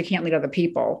otherwise you can't lead other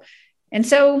people. And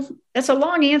so that's a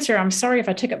long answer. I'm sorry if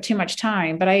I took up too much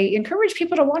time, but I encourage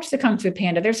people to watch the Kung Fu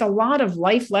Panda. There's a lot of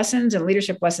life lessons and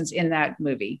leadership lessons in that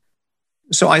movie.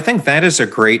 So I think that is a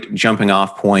great jumping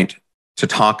off point to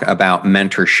talk about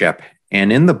mentorship.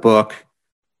 And in the book,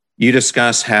 you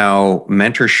discuss how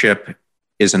mentorship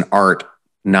is an art,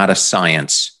 not a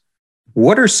science.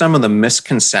 What are some of the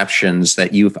misconceptions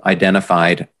that you've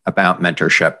identified about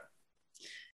mentorship?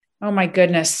 Oh my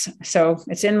goodness. So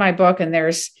it's in my book, and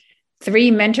there's 3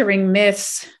 mentoring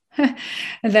myths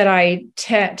that I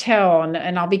tell,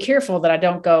 and I'll be careful that I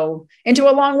don't go into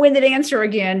a long-winded answer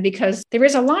again, because there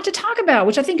is a lot to talk about,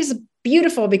 which I think is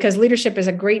beautiful because leadership is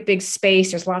a great big space.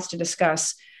 There's lots to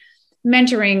discuss.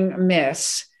 Mentoring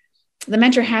myths. The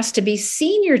mentor has to be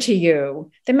senior to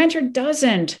you. The mentor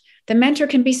doesn't. The mentor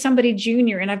can be somebody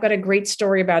junior. And I've got a great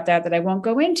story about that I won't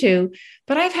go into,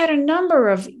 but I've had a number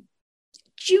of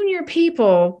junior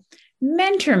people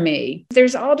mentor me.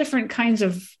 There's all different kinds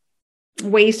of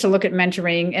ways to look at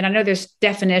mentoring. And I know there's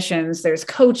definitions, there's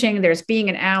coaching, there's being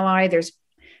an ally, there's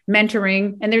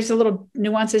mentoring, and there's a little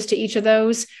nuances to each of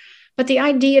those. But the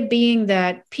idea being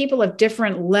that people of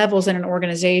different levels in an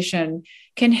organization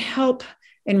can help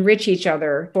enrich each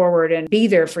other forward and be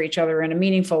there for each other in a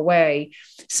meaningful way.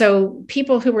 So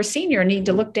people who are senior need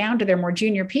to look down to their more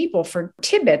junior people for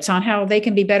tidbits on how they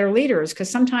can be better leaders,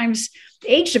 because sometimes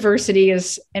age diversity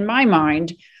is, in my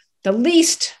mind, the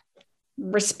least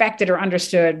respected or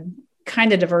understood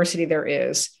kind of diversity there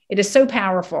is. It is so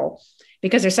powerful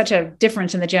because there's such a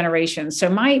difference in the generations.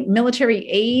 So my military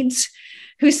aides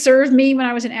who served me when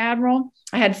I was an admiral,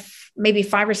 I had maybe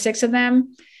 5 or 6 of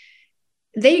them.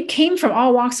 They came from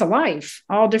all walks of life,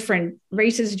 all different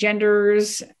races,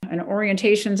 genders, and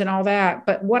orientations and all that.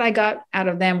 But what I got out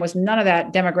of them was none of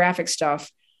that demographic stuff.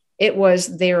 It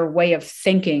was their way of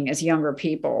thinking as younger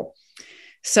people.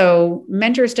 So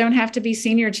mentors don't have to be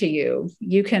senior to you.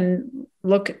 You can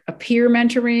look a peer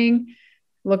mentoring,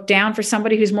 look down for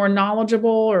somebody who's more knowledgeable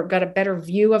or got a better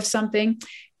view of something.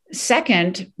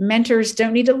 Second, mentors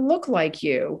don't need to look like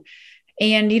you.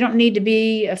 And you don't need to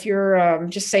be, if you're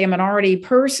just say a minority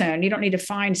person, you don't need to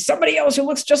find somebody else who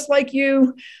looks just like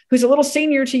you, who's a little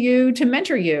senior to you to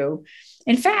mentor you.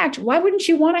 In fact, why wouldn't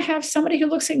you want to have somebody who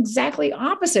looks exactly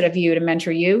opposite of you to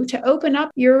mentor you, to open up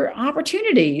your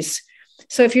opportunities?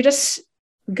 So if you're just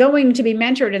going to be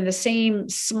mentored in the same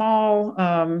small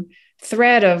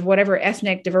thread of whatever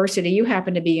ethnic diversity you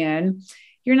happen to be in,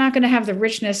 you're not going to have the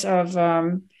richness of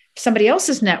somebody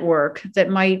else's network that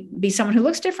might be someone who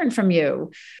looks different from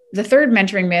you. The third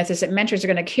mentoring myth is that mentors are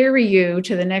going to carry you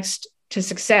to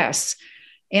success.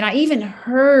 And I even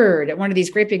heard at one of these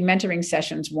great big mentoring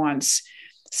sessions once,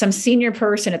 some senior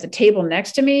person at the table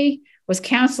next to me was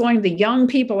counseling the young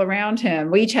people around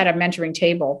him. We each had a mentoring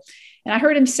table. And I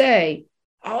heard him say,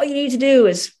 all you need to do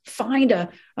is find a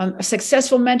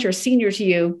successful mentor senior to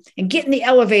you and get in the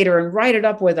elevator and ride it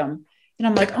up with them. And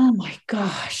I'm like, oh my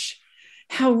gosh,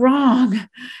 how wrong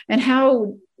and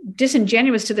how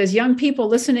disingenuous to those young people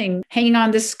listening, hanging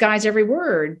on this guy's every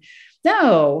word.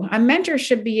 No, a mentor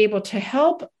should be able to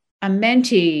help a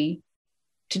mentee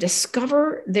to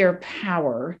discover their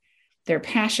power, their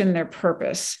passion, their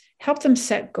purpose, help them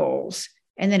set goals,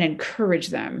 and then encourage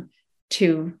them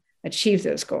to achieve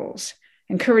those goals.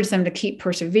 Encourage them to keep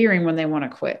persevering when they want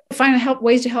to quit. Find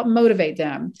ways to help motivate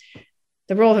them.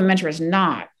 The role of a mentor is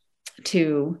not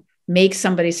to make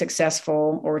somebody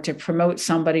successful or to promote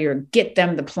somebody or get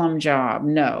them the plum job.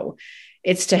 No,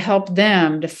 it's to help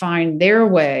them to find their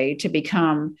way to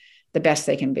become the best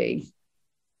they can be.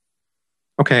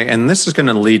 Okay, and this is going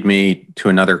to lead me to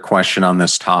another question on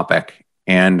this topic.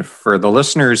 And for the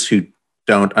listeners who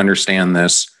don't understand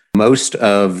this, most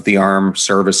of the armed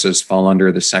services fall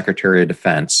under the Secretary of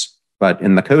Defense. But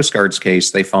in the Coast Guard's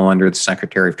case, they fall under the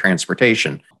Secretary of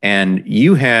Transportation. And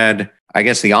you had, I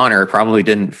guess, the honor, probably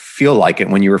didn't feel like it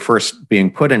when you were first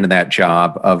being put into that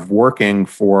job of working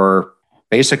for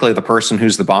basically the person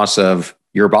who's the boss of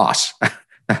your boss,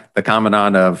 the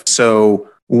commandant of. So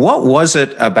What was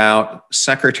it about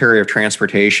Secretary of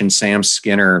Transportation Sam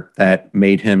Skinner that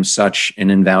made him such an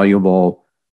invaluable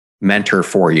mentor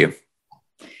for you?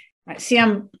 I see,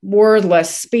 I'm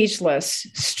wordless, speechless,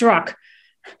 struck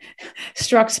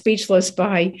speechless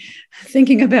by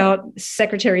thinking about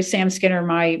Secretary Sam Skinner,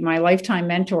 my lifetime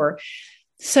mentor.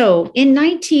 So in the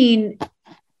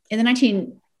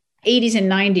 1980s and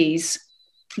 90s,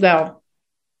 well,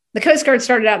 the Coast Guard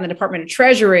started out in the Department of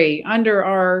Treasury under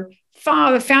our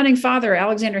founding father,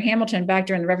 Alexander Hamilton, back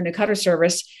during the Revenue Cutter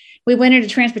Service. We went into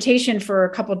transportation for a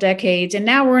couple decades, and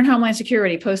now we're in Homeland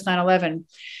Security post 9/11.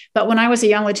 But when I was a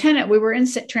young lieutenant, we were in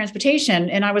transportation,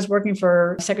 and I was working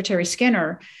for Secretary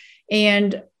Skinner,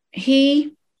 and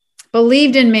he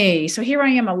believed in me. So here I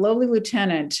am, a lowly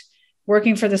lieutenant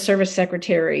working for the service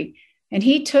secretary, and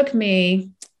he took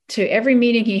me to every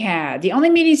meeting he had. The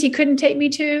only meetings he couldn't take me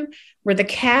to were the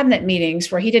cabinet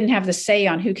meetings where he didn't have the say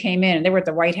on who came in. And they were at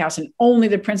the White House, and only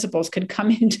the principals could come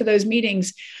into those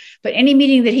meetings. But any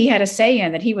meeting that he had a say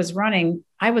in, that he was running,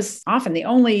 I was often the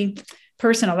only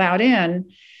person allowed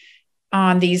in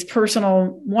on these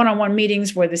personal one-on-one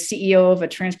meetings where the CEO of a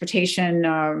transportation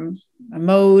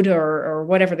mode or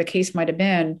whatever the case might have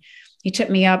been, he took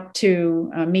me up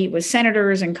to meet with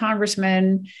senators and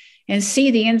congressmen and see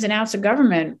the ins and outs of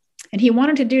government. And he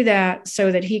wanted to do that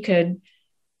so that he could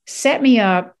set me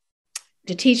up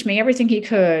to teach me everything he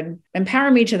could,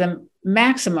 empower me to the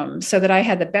maximum so that I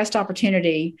had the best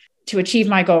opportunity to achieve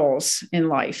my goals in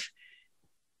life.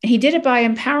 He did it by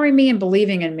empowering me and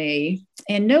believing in me.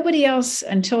 And nobody else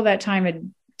until that time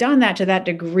had done that to that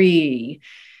degree,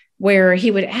 where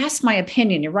he would ask my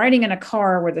opinion. You're riding in a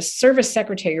car where the service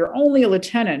secretary, you're only a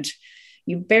lieutenant,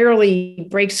 you barely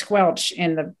break squelch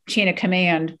in the chain of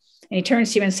command. And he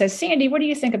turns to you and says, Sandy, what do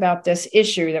you think about this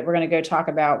issue that we're going to go talk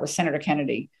about with Senator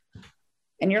Kennedy?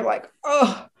 And you're like,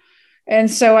 oh. And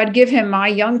so I'd give him my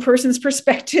young person's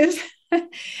perspective.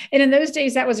 And in those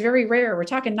days, that was very rare. We're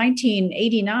talking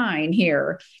 1989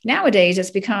 here. Nowadays, it's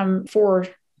become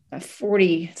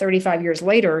 35 years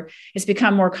later, it's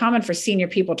become more common for senior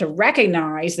people to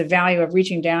recognize the value of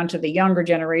reaching down to the younger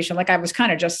generation. Like I was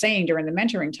kind of just saying during the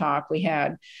mentoring talk we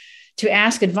had, to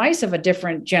ask advice of a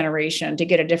different generation to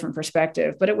get a different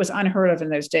perspective, but it was unheard of in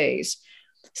those days.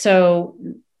 So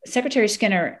Secretary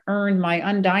Skinner earned my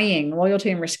undying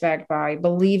loyalty and respect by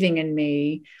believing in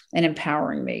me and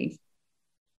empowering me.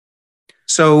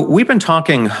 So we've been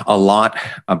talking a lot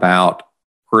about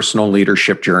personal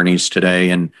leadership journeys today.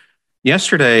 And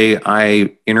yesterday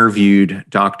I interviewed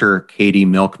Dr. Katie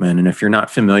Milkman. And if you're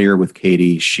not familiar with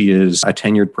Katie, she is a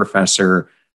tenured professor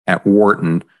at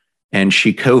Wharton, and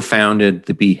she co-founded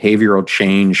the Behavioral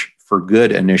Change for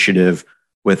Good initiative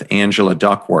with Angela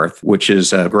Duckworth, which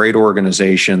is a great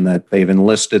organization that they've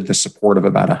enlisted the support of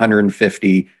about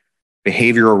 150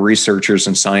 behavioral researchers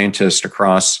and scientists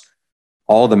across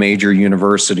all the major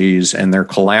universities, and they're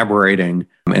collaborating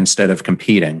instead of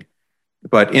competing.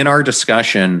 But in our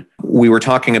discussion, we were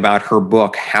talking about her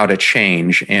book, How to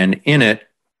Change. And in it,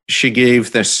 she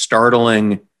gave this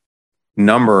startling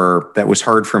number that was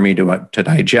hard for me to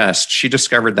digest. She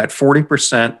discovered that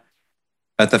 40%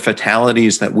 of the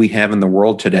fatalities that we have in the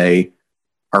world today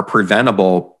are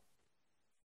preventable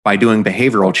by doing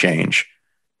behavioral change.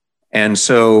 And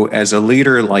so as a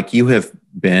leader like you have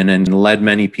been and led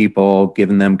many people,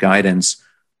 given them guidance,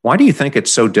 why do you think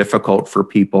it's so difficult for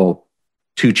people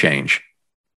to change?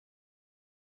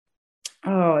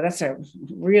 Oh, that's a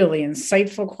really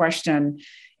insightful question.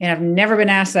 And I've never been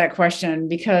asked that question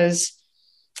because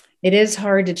it is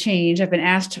hard to change. I've been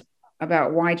asked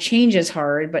about why change is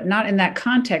hard, but not in that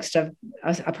context of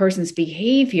a person's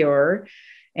behavior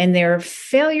and their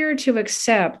failure to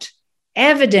accept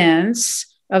evidence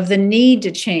of the need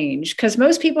to change. Because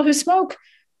most people who smoke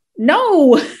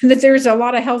know that there's a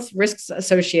lot of health risks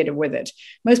associated with it.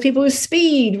 Most people who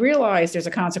speed realize there's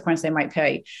a consequence they might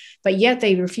pay, but yet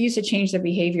they refuse to change their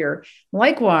behavior.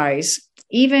 Likewise,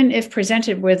 even if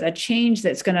presented with a change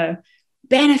that's going to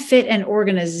benefit an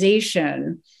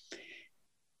organization,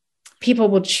 people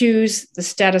will choose the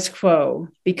status quo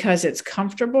because it's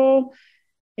comfortable.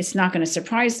 It's not going to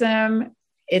surprise them.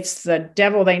 It's the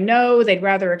devil they know. They'd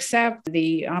rather accept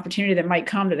the opportunity that might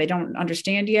come that they don't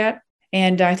understand yet.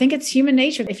 And I think it's human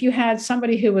nature. If you had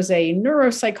somebody who was a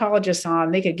neuropsychologist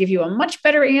on, they could give you a much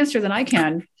better answer than I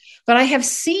can. But I have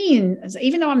seen,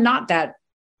 even though I'm not that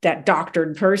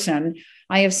doctored person,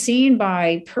 I have seen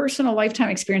by personal lifetime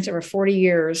experience over 40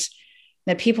 years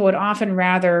that people would often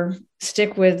rather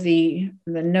stick with the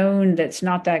known that's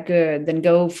not that good than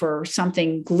go for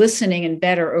something glistening and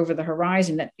better over the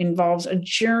horizon that involves a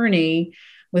journey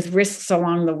with risks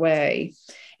along the way.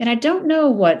 And I don't know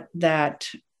what that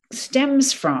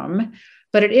stems from,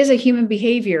 but it is a human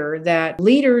behavior that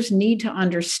leaders need to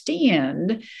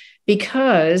understand,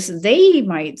 because they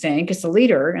might think, as the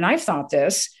leader, and I've thought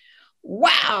this,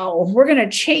 wow, we're going to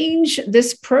change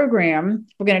this program.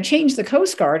 We're going to change the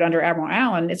Coast Guard under Admiral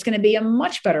Allen. It's going to be a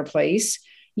much better place.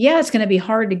 Yeah, it's going to be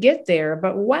hard to get there,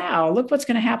 but wow, look what's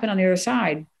going to happen on the other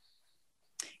side.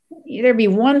 There'd be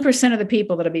 1% of the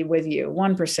people that'll be with you,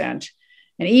 1%.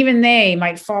 And even they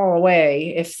might fall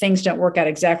away if things don't work out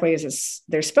exactly as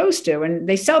they're supposed to. And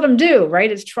they seldom do,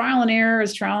 right? It's trial and error,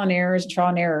 it's trial and error, it's trial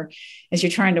and error as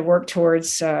you're trying to work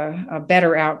towards a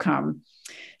better outcome.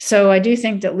 So I do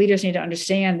think that leaders need to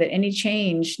understand that any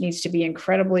change needs to be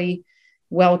incredibly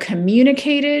well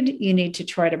communicated. You need to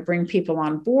try to bring people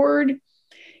on board.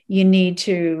 You need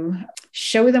to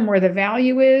show them where the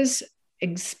value is,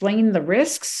 explain the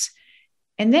risks,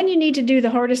 and then you need to do the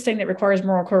hardest thing that requires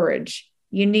moral courage.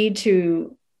 You need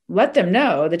to let them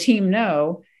know, the team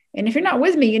know, and if you're not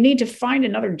with me, you need to find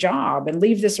another job and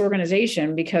leave this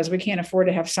organization, because we can't afford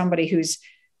to have somebody who's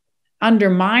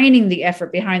undermining the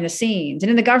effort behind the scenes. And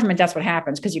in the government, that's what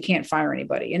happens, because you can't fire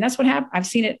anybody. And that's what happens. I've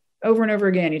seen it over and over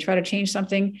again. You try to change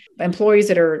something, employees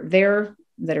that are there,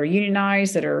 that are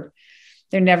unionized, they're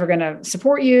never going to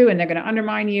support you, and they're going to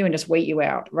undermine you and just wait you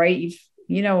out, right?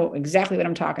 You know exactly what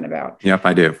I'm talking about. Yep,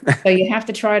 I do. So you have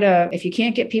to try to, if you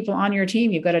can't get people on your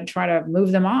team, you've got to try to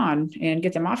move them on and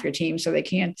get them off your team so they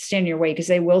can't stand in your way, because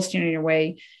they will stand in your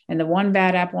way. And the one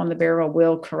bad apple on the barrel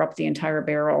will corrupt the entire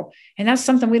barrel. And that's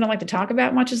something we don't like to talk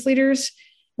about much as leaders.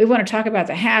 We want to talk about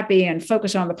the happy and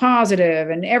focus on the positive,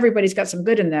 and everybody's got some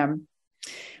good in them.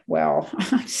 Well,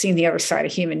 I've seen the other side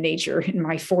of human nature in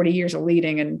my 40 years of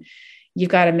leading, and you've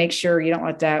got to make sure you don't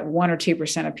let that 1 or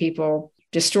 2% of people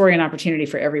destroy an opportunity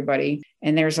for everybody.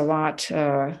 And there's a lot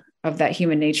of that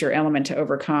human nature element to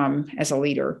overcome as a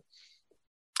leader.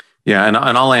 Yeah, and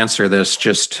I'll answer this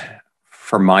just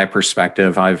from my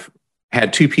perspective. I've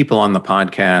had 2 people on the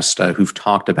podcast who've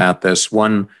talked about this.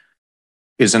 One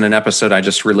is in an episode I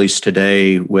just released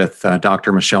today with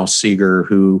Dr. Michelle Seeger,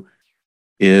 who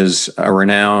is a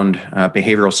renowned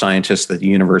behavioral scientist at the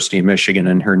University of Michigan.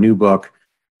 In her new book,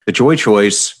 The Joy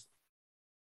Choice,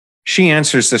 she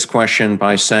answers this question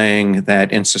by saying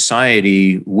that in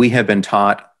society, we have been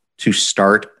taught to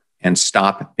start and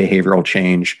stop behavioral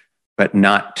change, but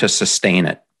not to sustain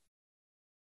it.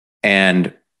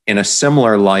 And in a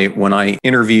similar light, when I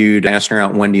interviewed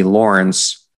astronaut Wendy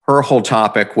Lawrence, her whole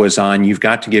topic was on, you've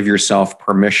got to give yourself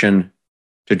permission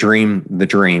to dream the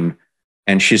dream.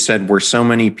 And she said, where so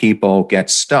many people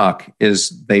get stuck is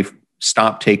they've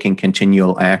stopped taking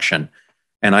continual action.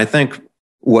 And I think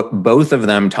what both of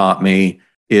them taught me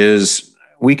is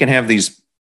we can have these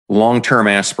long-term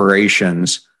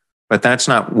aspirations, but that's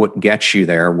not what gets you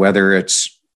there, whether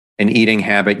it's an eating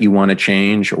habit you want to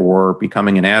change or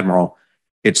becoming an admiral.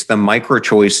 It's the micro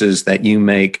choices that you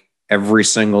make every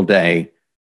single day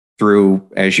through,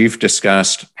 as you've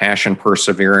discussed, passion,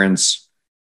 perseverance.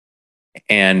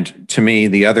 And to me,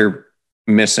 the other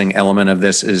missing element of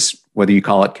this is whether you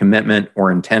call it commitment or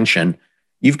intention.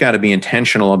 You've got to be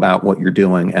intentional about what you're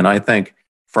doing. And I think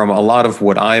from a lot of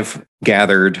what I've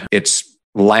gathered, it's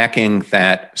lacking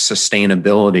that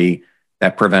sustainability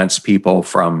that prevents people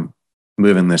from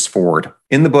moving this forward.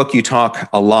 In the book, you talk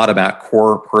a lot about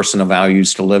core personal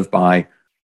values to live by.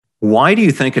 Why do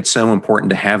you think it's so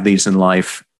important to have these in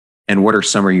life? And what are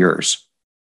some of yours?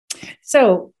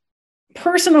 So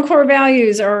personal core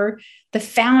values are the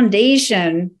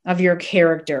foundation of your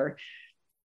character.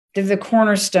 They're the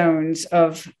cornerstones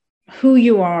of who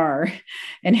you are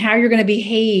and how you're going to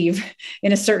behave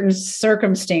in a certain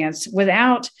circumstance.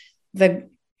 Without the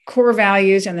core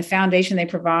values and the foundation they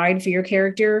provide for your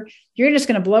character, you're just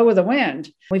going to blow with the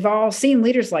wind. We've all seen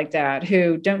leaders like that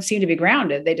who don't seem to be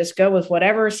grounded. They just go with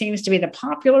whatever seems to be the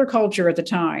popular culture at the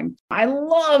time. I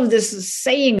love this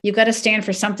saying, you've got to stand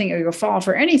for something or you'll fall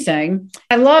for anything.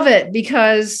 I love it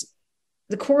because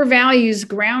the core values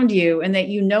ground you and that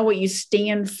you know what you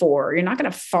stand for. You're not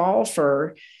going to fall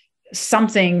for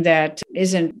something that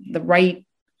isn't the right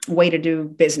way to do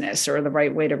business or the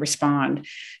right way to respond.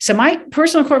 So my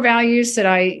personal core values that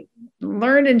I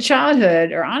learned in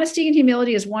childhood are honesty and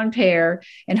humility as one pair,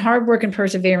 and hard work and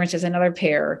perseverance as another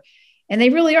pair. And they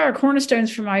really are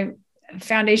cornerstones for my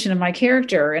foundation of my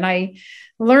character. And I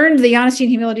learned the honesty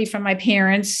and humility from my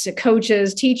parents,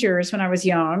 coaches, teachers when I was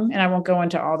young. And I won't go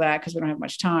into all that because we don't have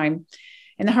much time.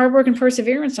 And the hard work and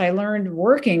perseverance I learned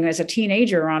working as a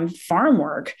teenager on farm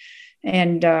work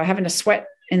and having to sweat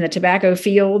in the tobacco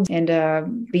field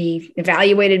and be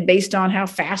evaluated based on how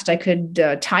fast I could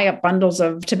tie up bundles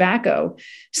of tobacco.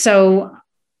 So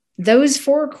those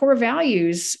 4 core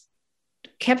values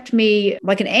kept me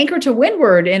like an anchor to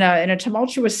windward in a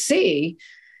tumultuous sea.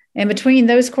 And between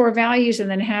those core values and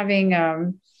then having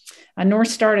a North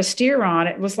Star to steer on,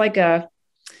 it was like I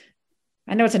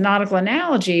know it's a nautical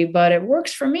analogy, but it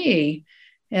works for me.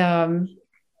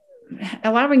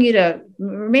 Allowing you to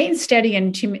remain steady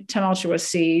in tumultuous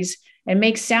seas and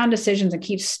make sound decisions and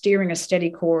keep steering a steady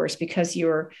course because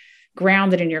you're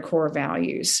grounded in your core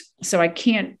values. So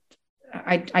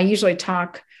I usually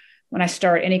talk when I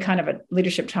start any kind of a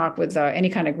leadership talk with any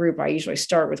kind of group, I usually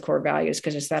start with core values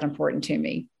because it's that important to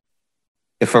me.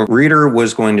 If a reader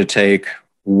was going to take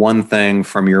one thing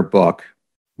from your book,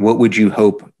 what would you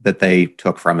hope that they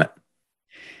took from it?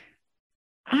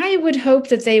 I would hope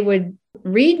that they would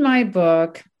read my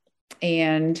book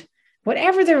and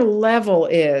whatever their level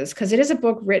is, because it is a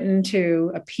book written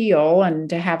to appeal and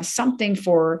to have something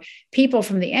for people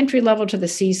from the entry level to the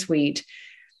C-suite.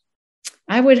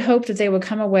 I would hope that they would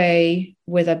come away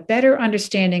with a better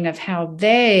understanding of how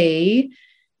they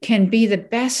can be the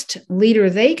best leader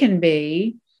they can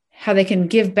be, how they can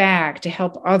give back to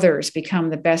help others become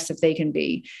the best that they can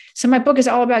be. So my book is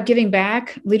all about giving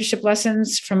back leadership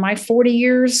lessons from my 40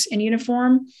 years in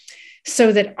uniform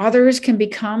so that others can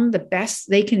become the best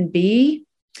they can be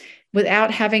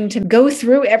without having to go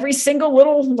through every single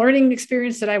little learning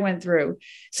experience that I went through.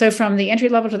 So from the entry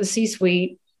level to the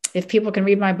C-suite, if people can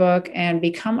read my book and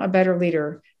become a better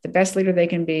leader, the best leader they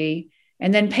can be,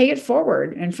 and then pay it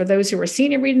forward. And for those who are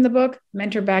senior reading the book,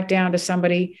 mentor back down to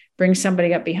somebody, bring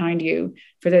somebody up behind you.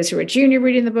 For those who are junior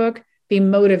reading the book, be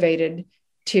motivated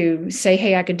to say,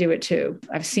 hey, I could do it too.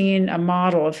 I've seen a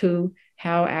model of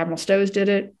how Admiral Stosz did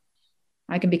it.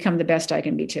 I can become the best I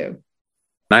can be too.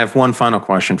 I have one final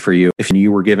question for you. If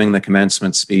you were giving the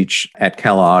commencement speech at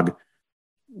Kellogg,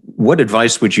 what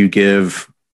advice would you give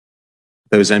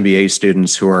those MBA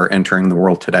students who are entering the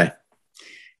world today?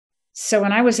 So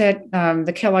when I was at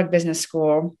the Kellogg Business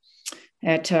School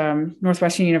at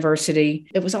Northwestern University,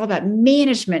 it was all about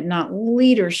management, not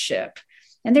leadership.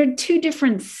 And they're two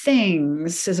different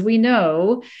things. As we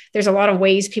know, there's a lot of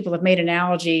ways people have made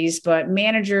analogies, but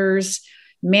managers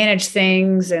manage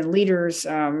things and leaders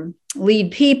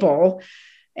lead people.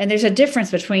 And there's a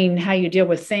difference between how you deal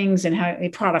with things and how a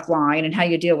product line and how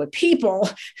you deal with people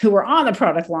who are on the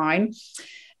product line.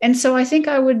 And so I think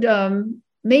I would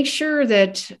make sure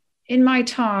that in my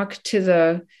talk to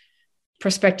the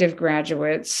prospective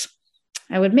graduates,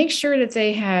 I would make sure that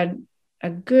they had a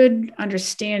good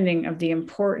understanding of the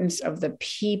importance of the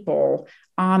people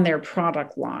on their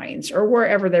product lines or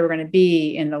wherever they were going to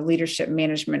be in the leadership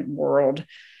management world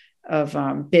of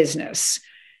business.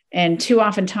 And too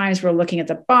often times we're looking at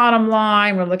the bottom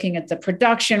line, we're looking at the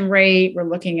production rate, we're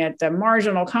looking at the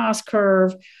marginal cost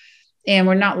curve, and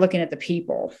we're not looking at the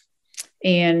people.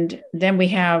 And then we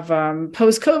have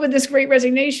post-COVID, this great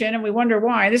resignation, and we wonder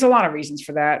why. There's a lot of reasons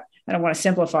for that. I don't want to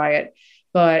simplify it,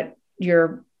 but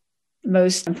your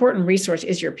most important resource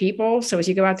is your people. So as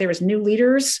you go out there as new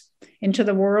leaders into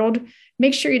the world,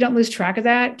 make sure you don't lose track of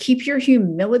that. Keep your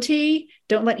humility.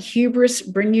 Don't let hubris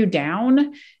bring you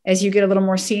down as you get a little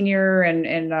more senior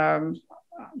and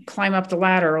climb up the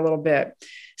ladder a little bit.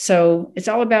 So it's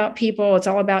all about people. It's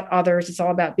all about others. It's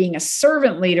all about being a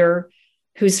servant leader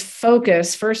whose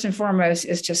focus, first and foremost,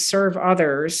 is to serve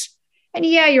others. And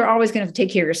yeah, you're always going to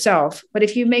take care of yourself. But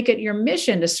if you make it your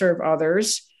mission to serve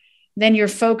others, then your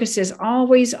focus is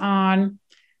always on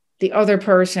the other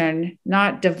person,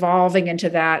 not devolving into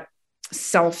that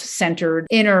self-centered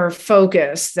inner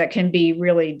focus that can be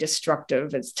really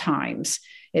destructive at times.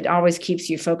 It always keeps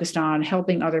you focused on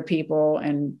helping other people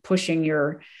and pushing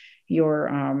your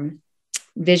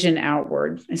vision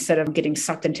outward instead of getting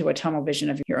sucked into a tunnel vision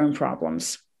of your own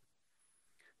problems.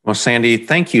 Well, Sandy,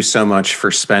 thank you so much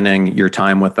for spending your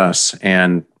time with us.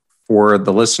 And for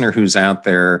the listener who's out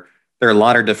there, there are a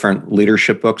lot of different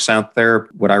leadership books out there.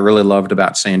 What I really loved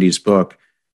about Sandy's book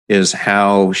is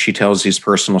how she tells these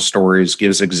personal stories,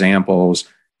 gives examples,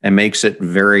 and makes it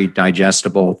very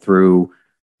digestible through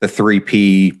the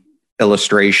 3P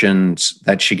illustrations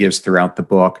that she gives throughout the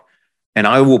book. And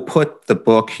I will put the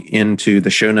book into the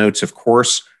show notes, of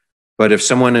course. But if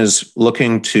someone is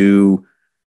looking to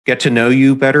get to know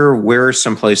you better, where are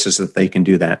some places that they can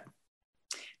do that?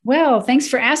 Well, thanks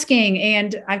for asking.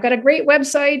 And I've got a great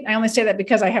website. I only say that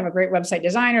because I have a great website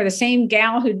designer, the same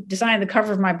gal who designed the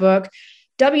cover of my book,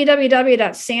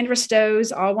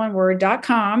 www.sandrastosz, all one word,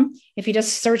 .com. If you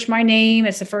just search my name,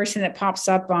 it's the first thing that pops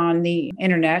up on the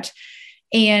internet.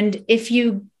 And if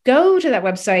you go to that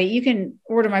website, you can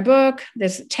order my book.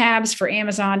 There's tabs for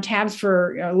Amazon, tabs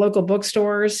for local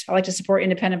bookstores. I like to support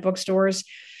independent bookstores.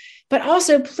 But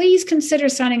also, please consider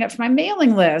signing up for my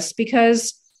mailing list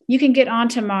because you can get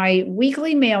onto my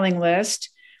weekly mailing list.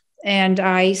 And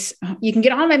you can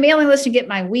get on my mailing list and get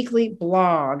my weekly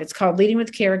blog. It's called Leading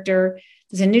with Character.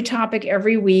 There's a new topic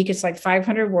every week. It's like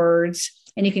 500 words.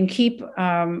 And you can keep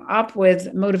up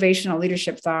with motivational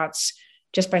leadership thoughts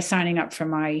just by signing up for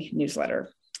my newsletter.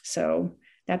 So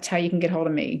that's how you can get hold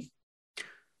of me.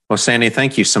 Well, Sandy,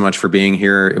 thank you so much for being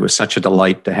here. It was such a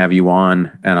delight to have you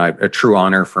on, and a true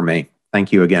honor for me.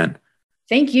 Thank you again.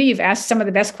 Thank you. You've asked some of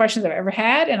the best questions I've ever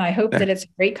had, and I hope that it's a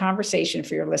great conversation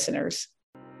for your listeners.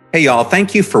 Hey, y'all,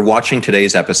 thank you for watching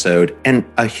today's episode. And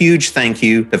a huge thank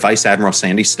you to Vice Admiral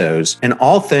Sandy Stosz. And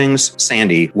all things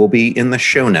Sandy will be in the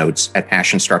show notes at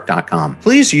passionstruck.com.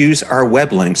 Please use our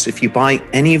web links if you buy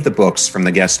any of the books from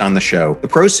the guest on the show. The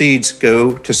proceeds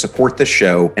go to support the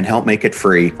show and help make it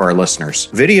free for our listeners.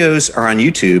 Videos are on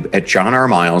YouTube at John R.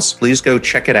 Miles. Please go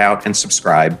check it out and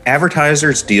subscribe.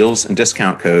 Advertisers, deals, and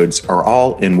discount codes are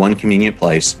all in one convenient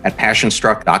place at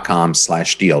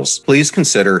passionstruck.com/deals. Please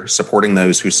consider supporting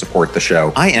those who support the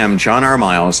show. I am John R.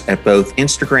 Miles at both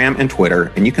Instagram and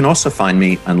Twitter, and you can also find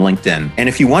me on LinkedIn. And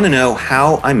if you want to know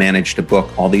how I managed to book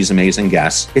all these amazing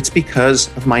guests, it's because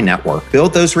of my network.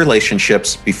 Build those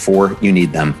relationships before you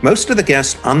need them. Most of the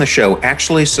guests on the show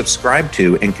actually subscribe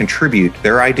to and contribute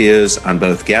their ideas on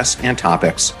both guests and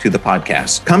topics to the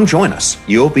podcast. Come join us.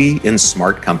 You'll be in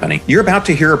smart company. You're about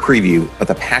to hear a preview of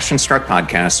the Passion Struck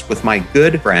podcast with my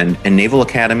good friend and Naval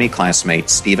Academy classmate,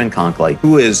 Stephen Conkley,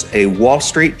 who is a Wall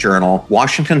Street Journal,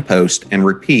 Washington Post, and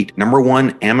repeat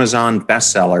 #1 Amazon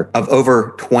bestseller of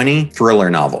over 20 thriller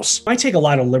novels. I take a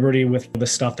lot of liberty with the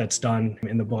stuff that's done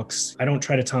in the books. I don't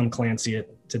try to Tom Clancy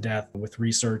it to death with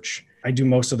research. I do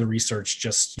most of the research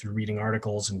just through reading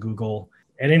articles and Google.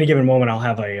 At any given moment, I'll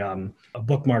have a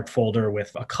bookmarked folder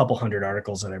with a couple hundred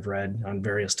articles that I've read on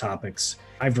various topics.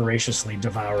 I voraciously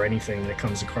devour anything that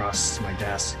comes across my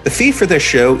desk. The fee for this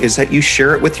show is that you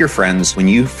share it with your friends when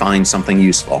you find something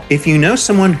useful. If you know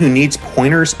someone who needs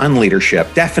pointers on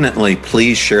leadership, definitely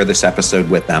please share this episode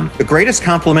with them. The greatest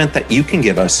compliment that you can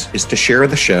give us is to share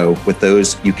the show with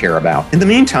those you care about. In the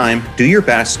meantime, do your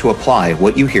best to apply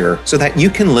what you hear so that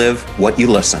you can live what you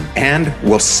listen. And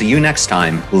we'll see you next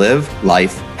time. Live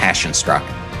life passion struck.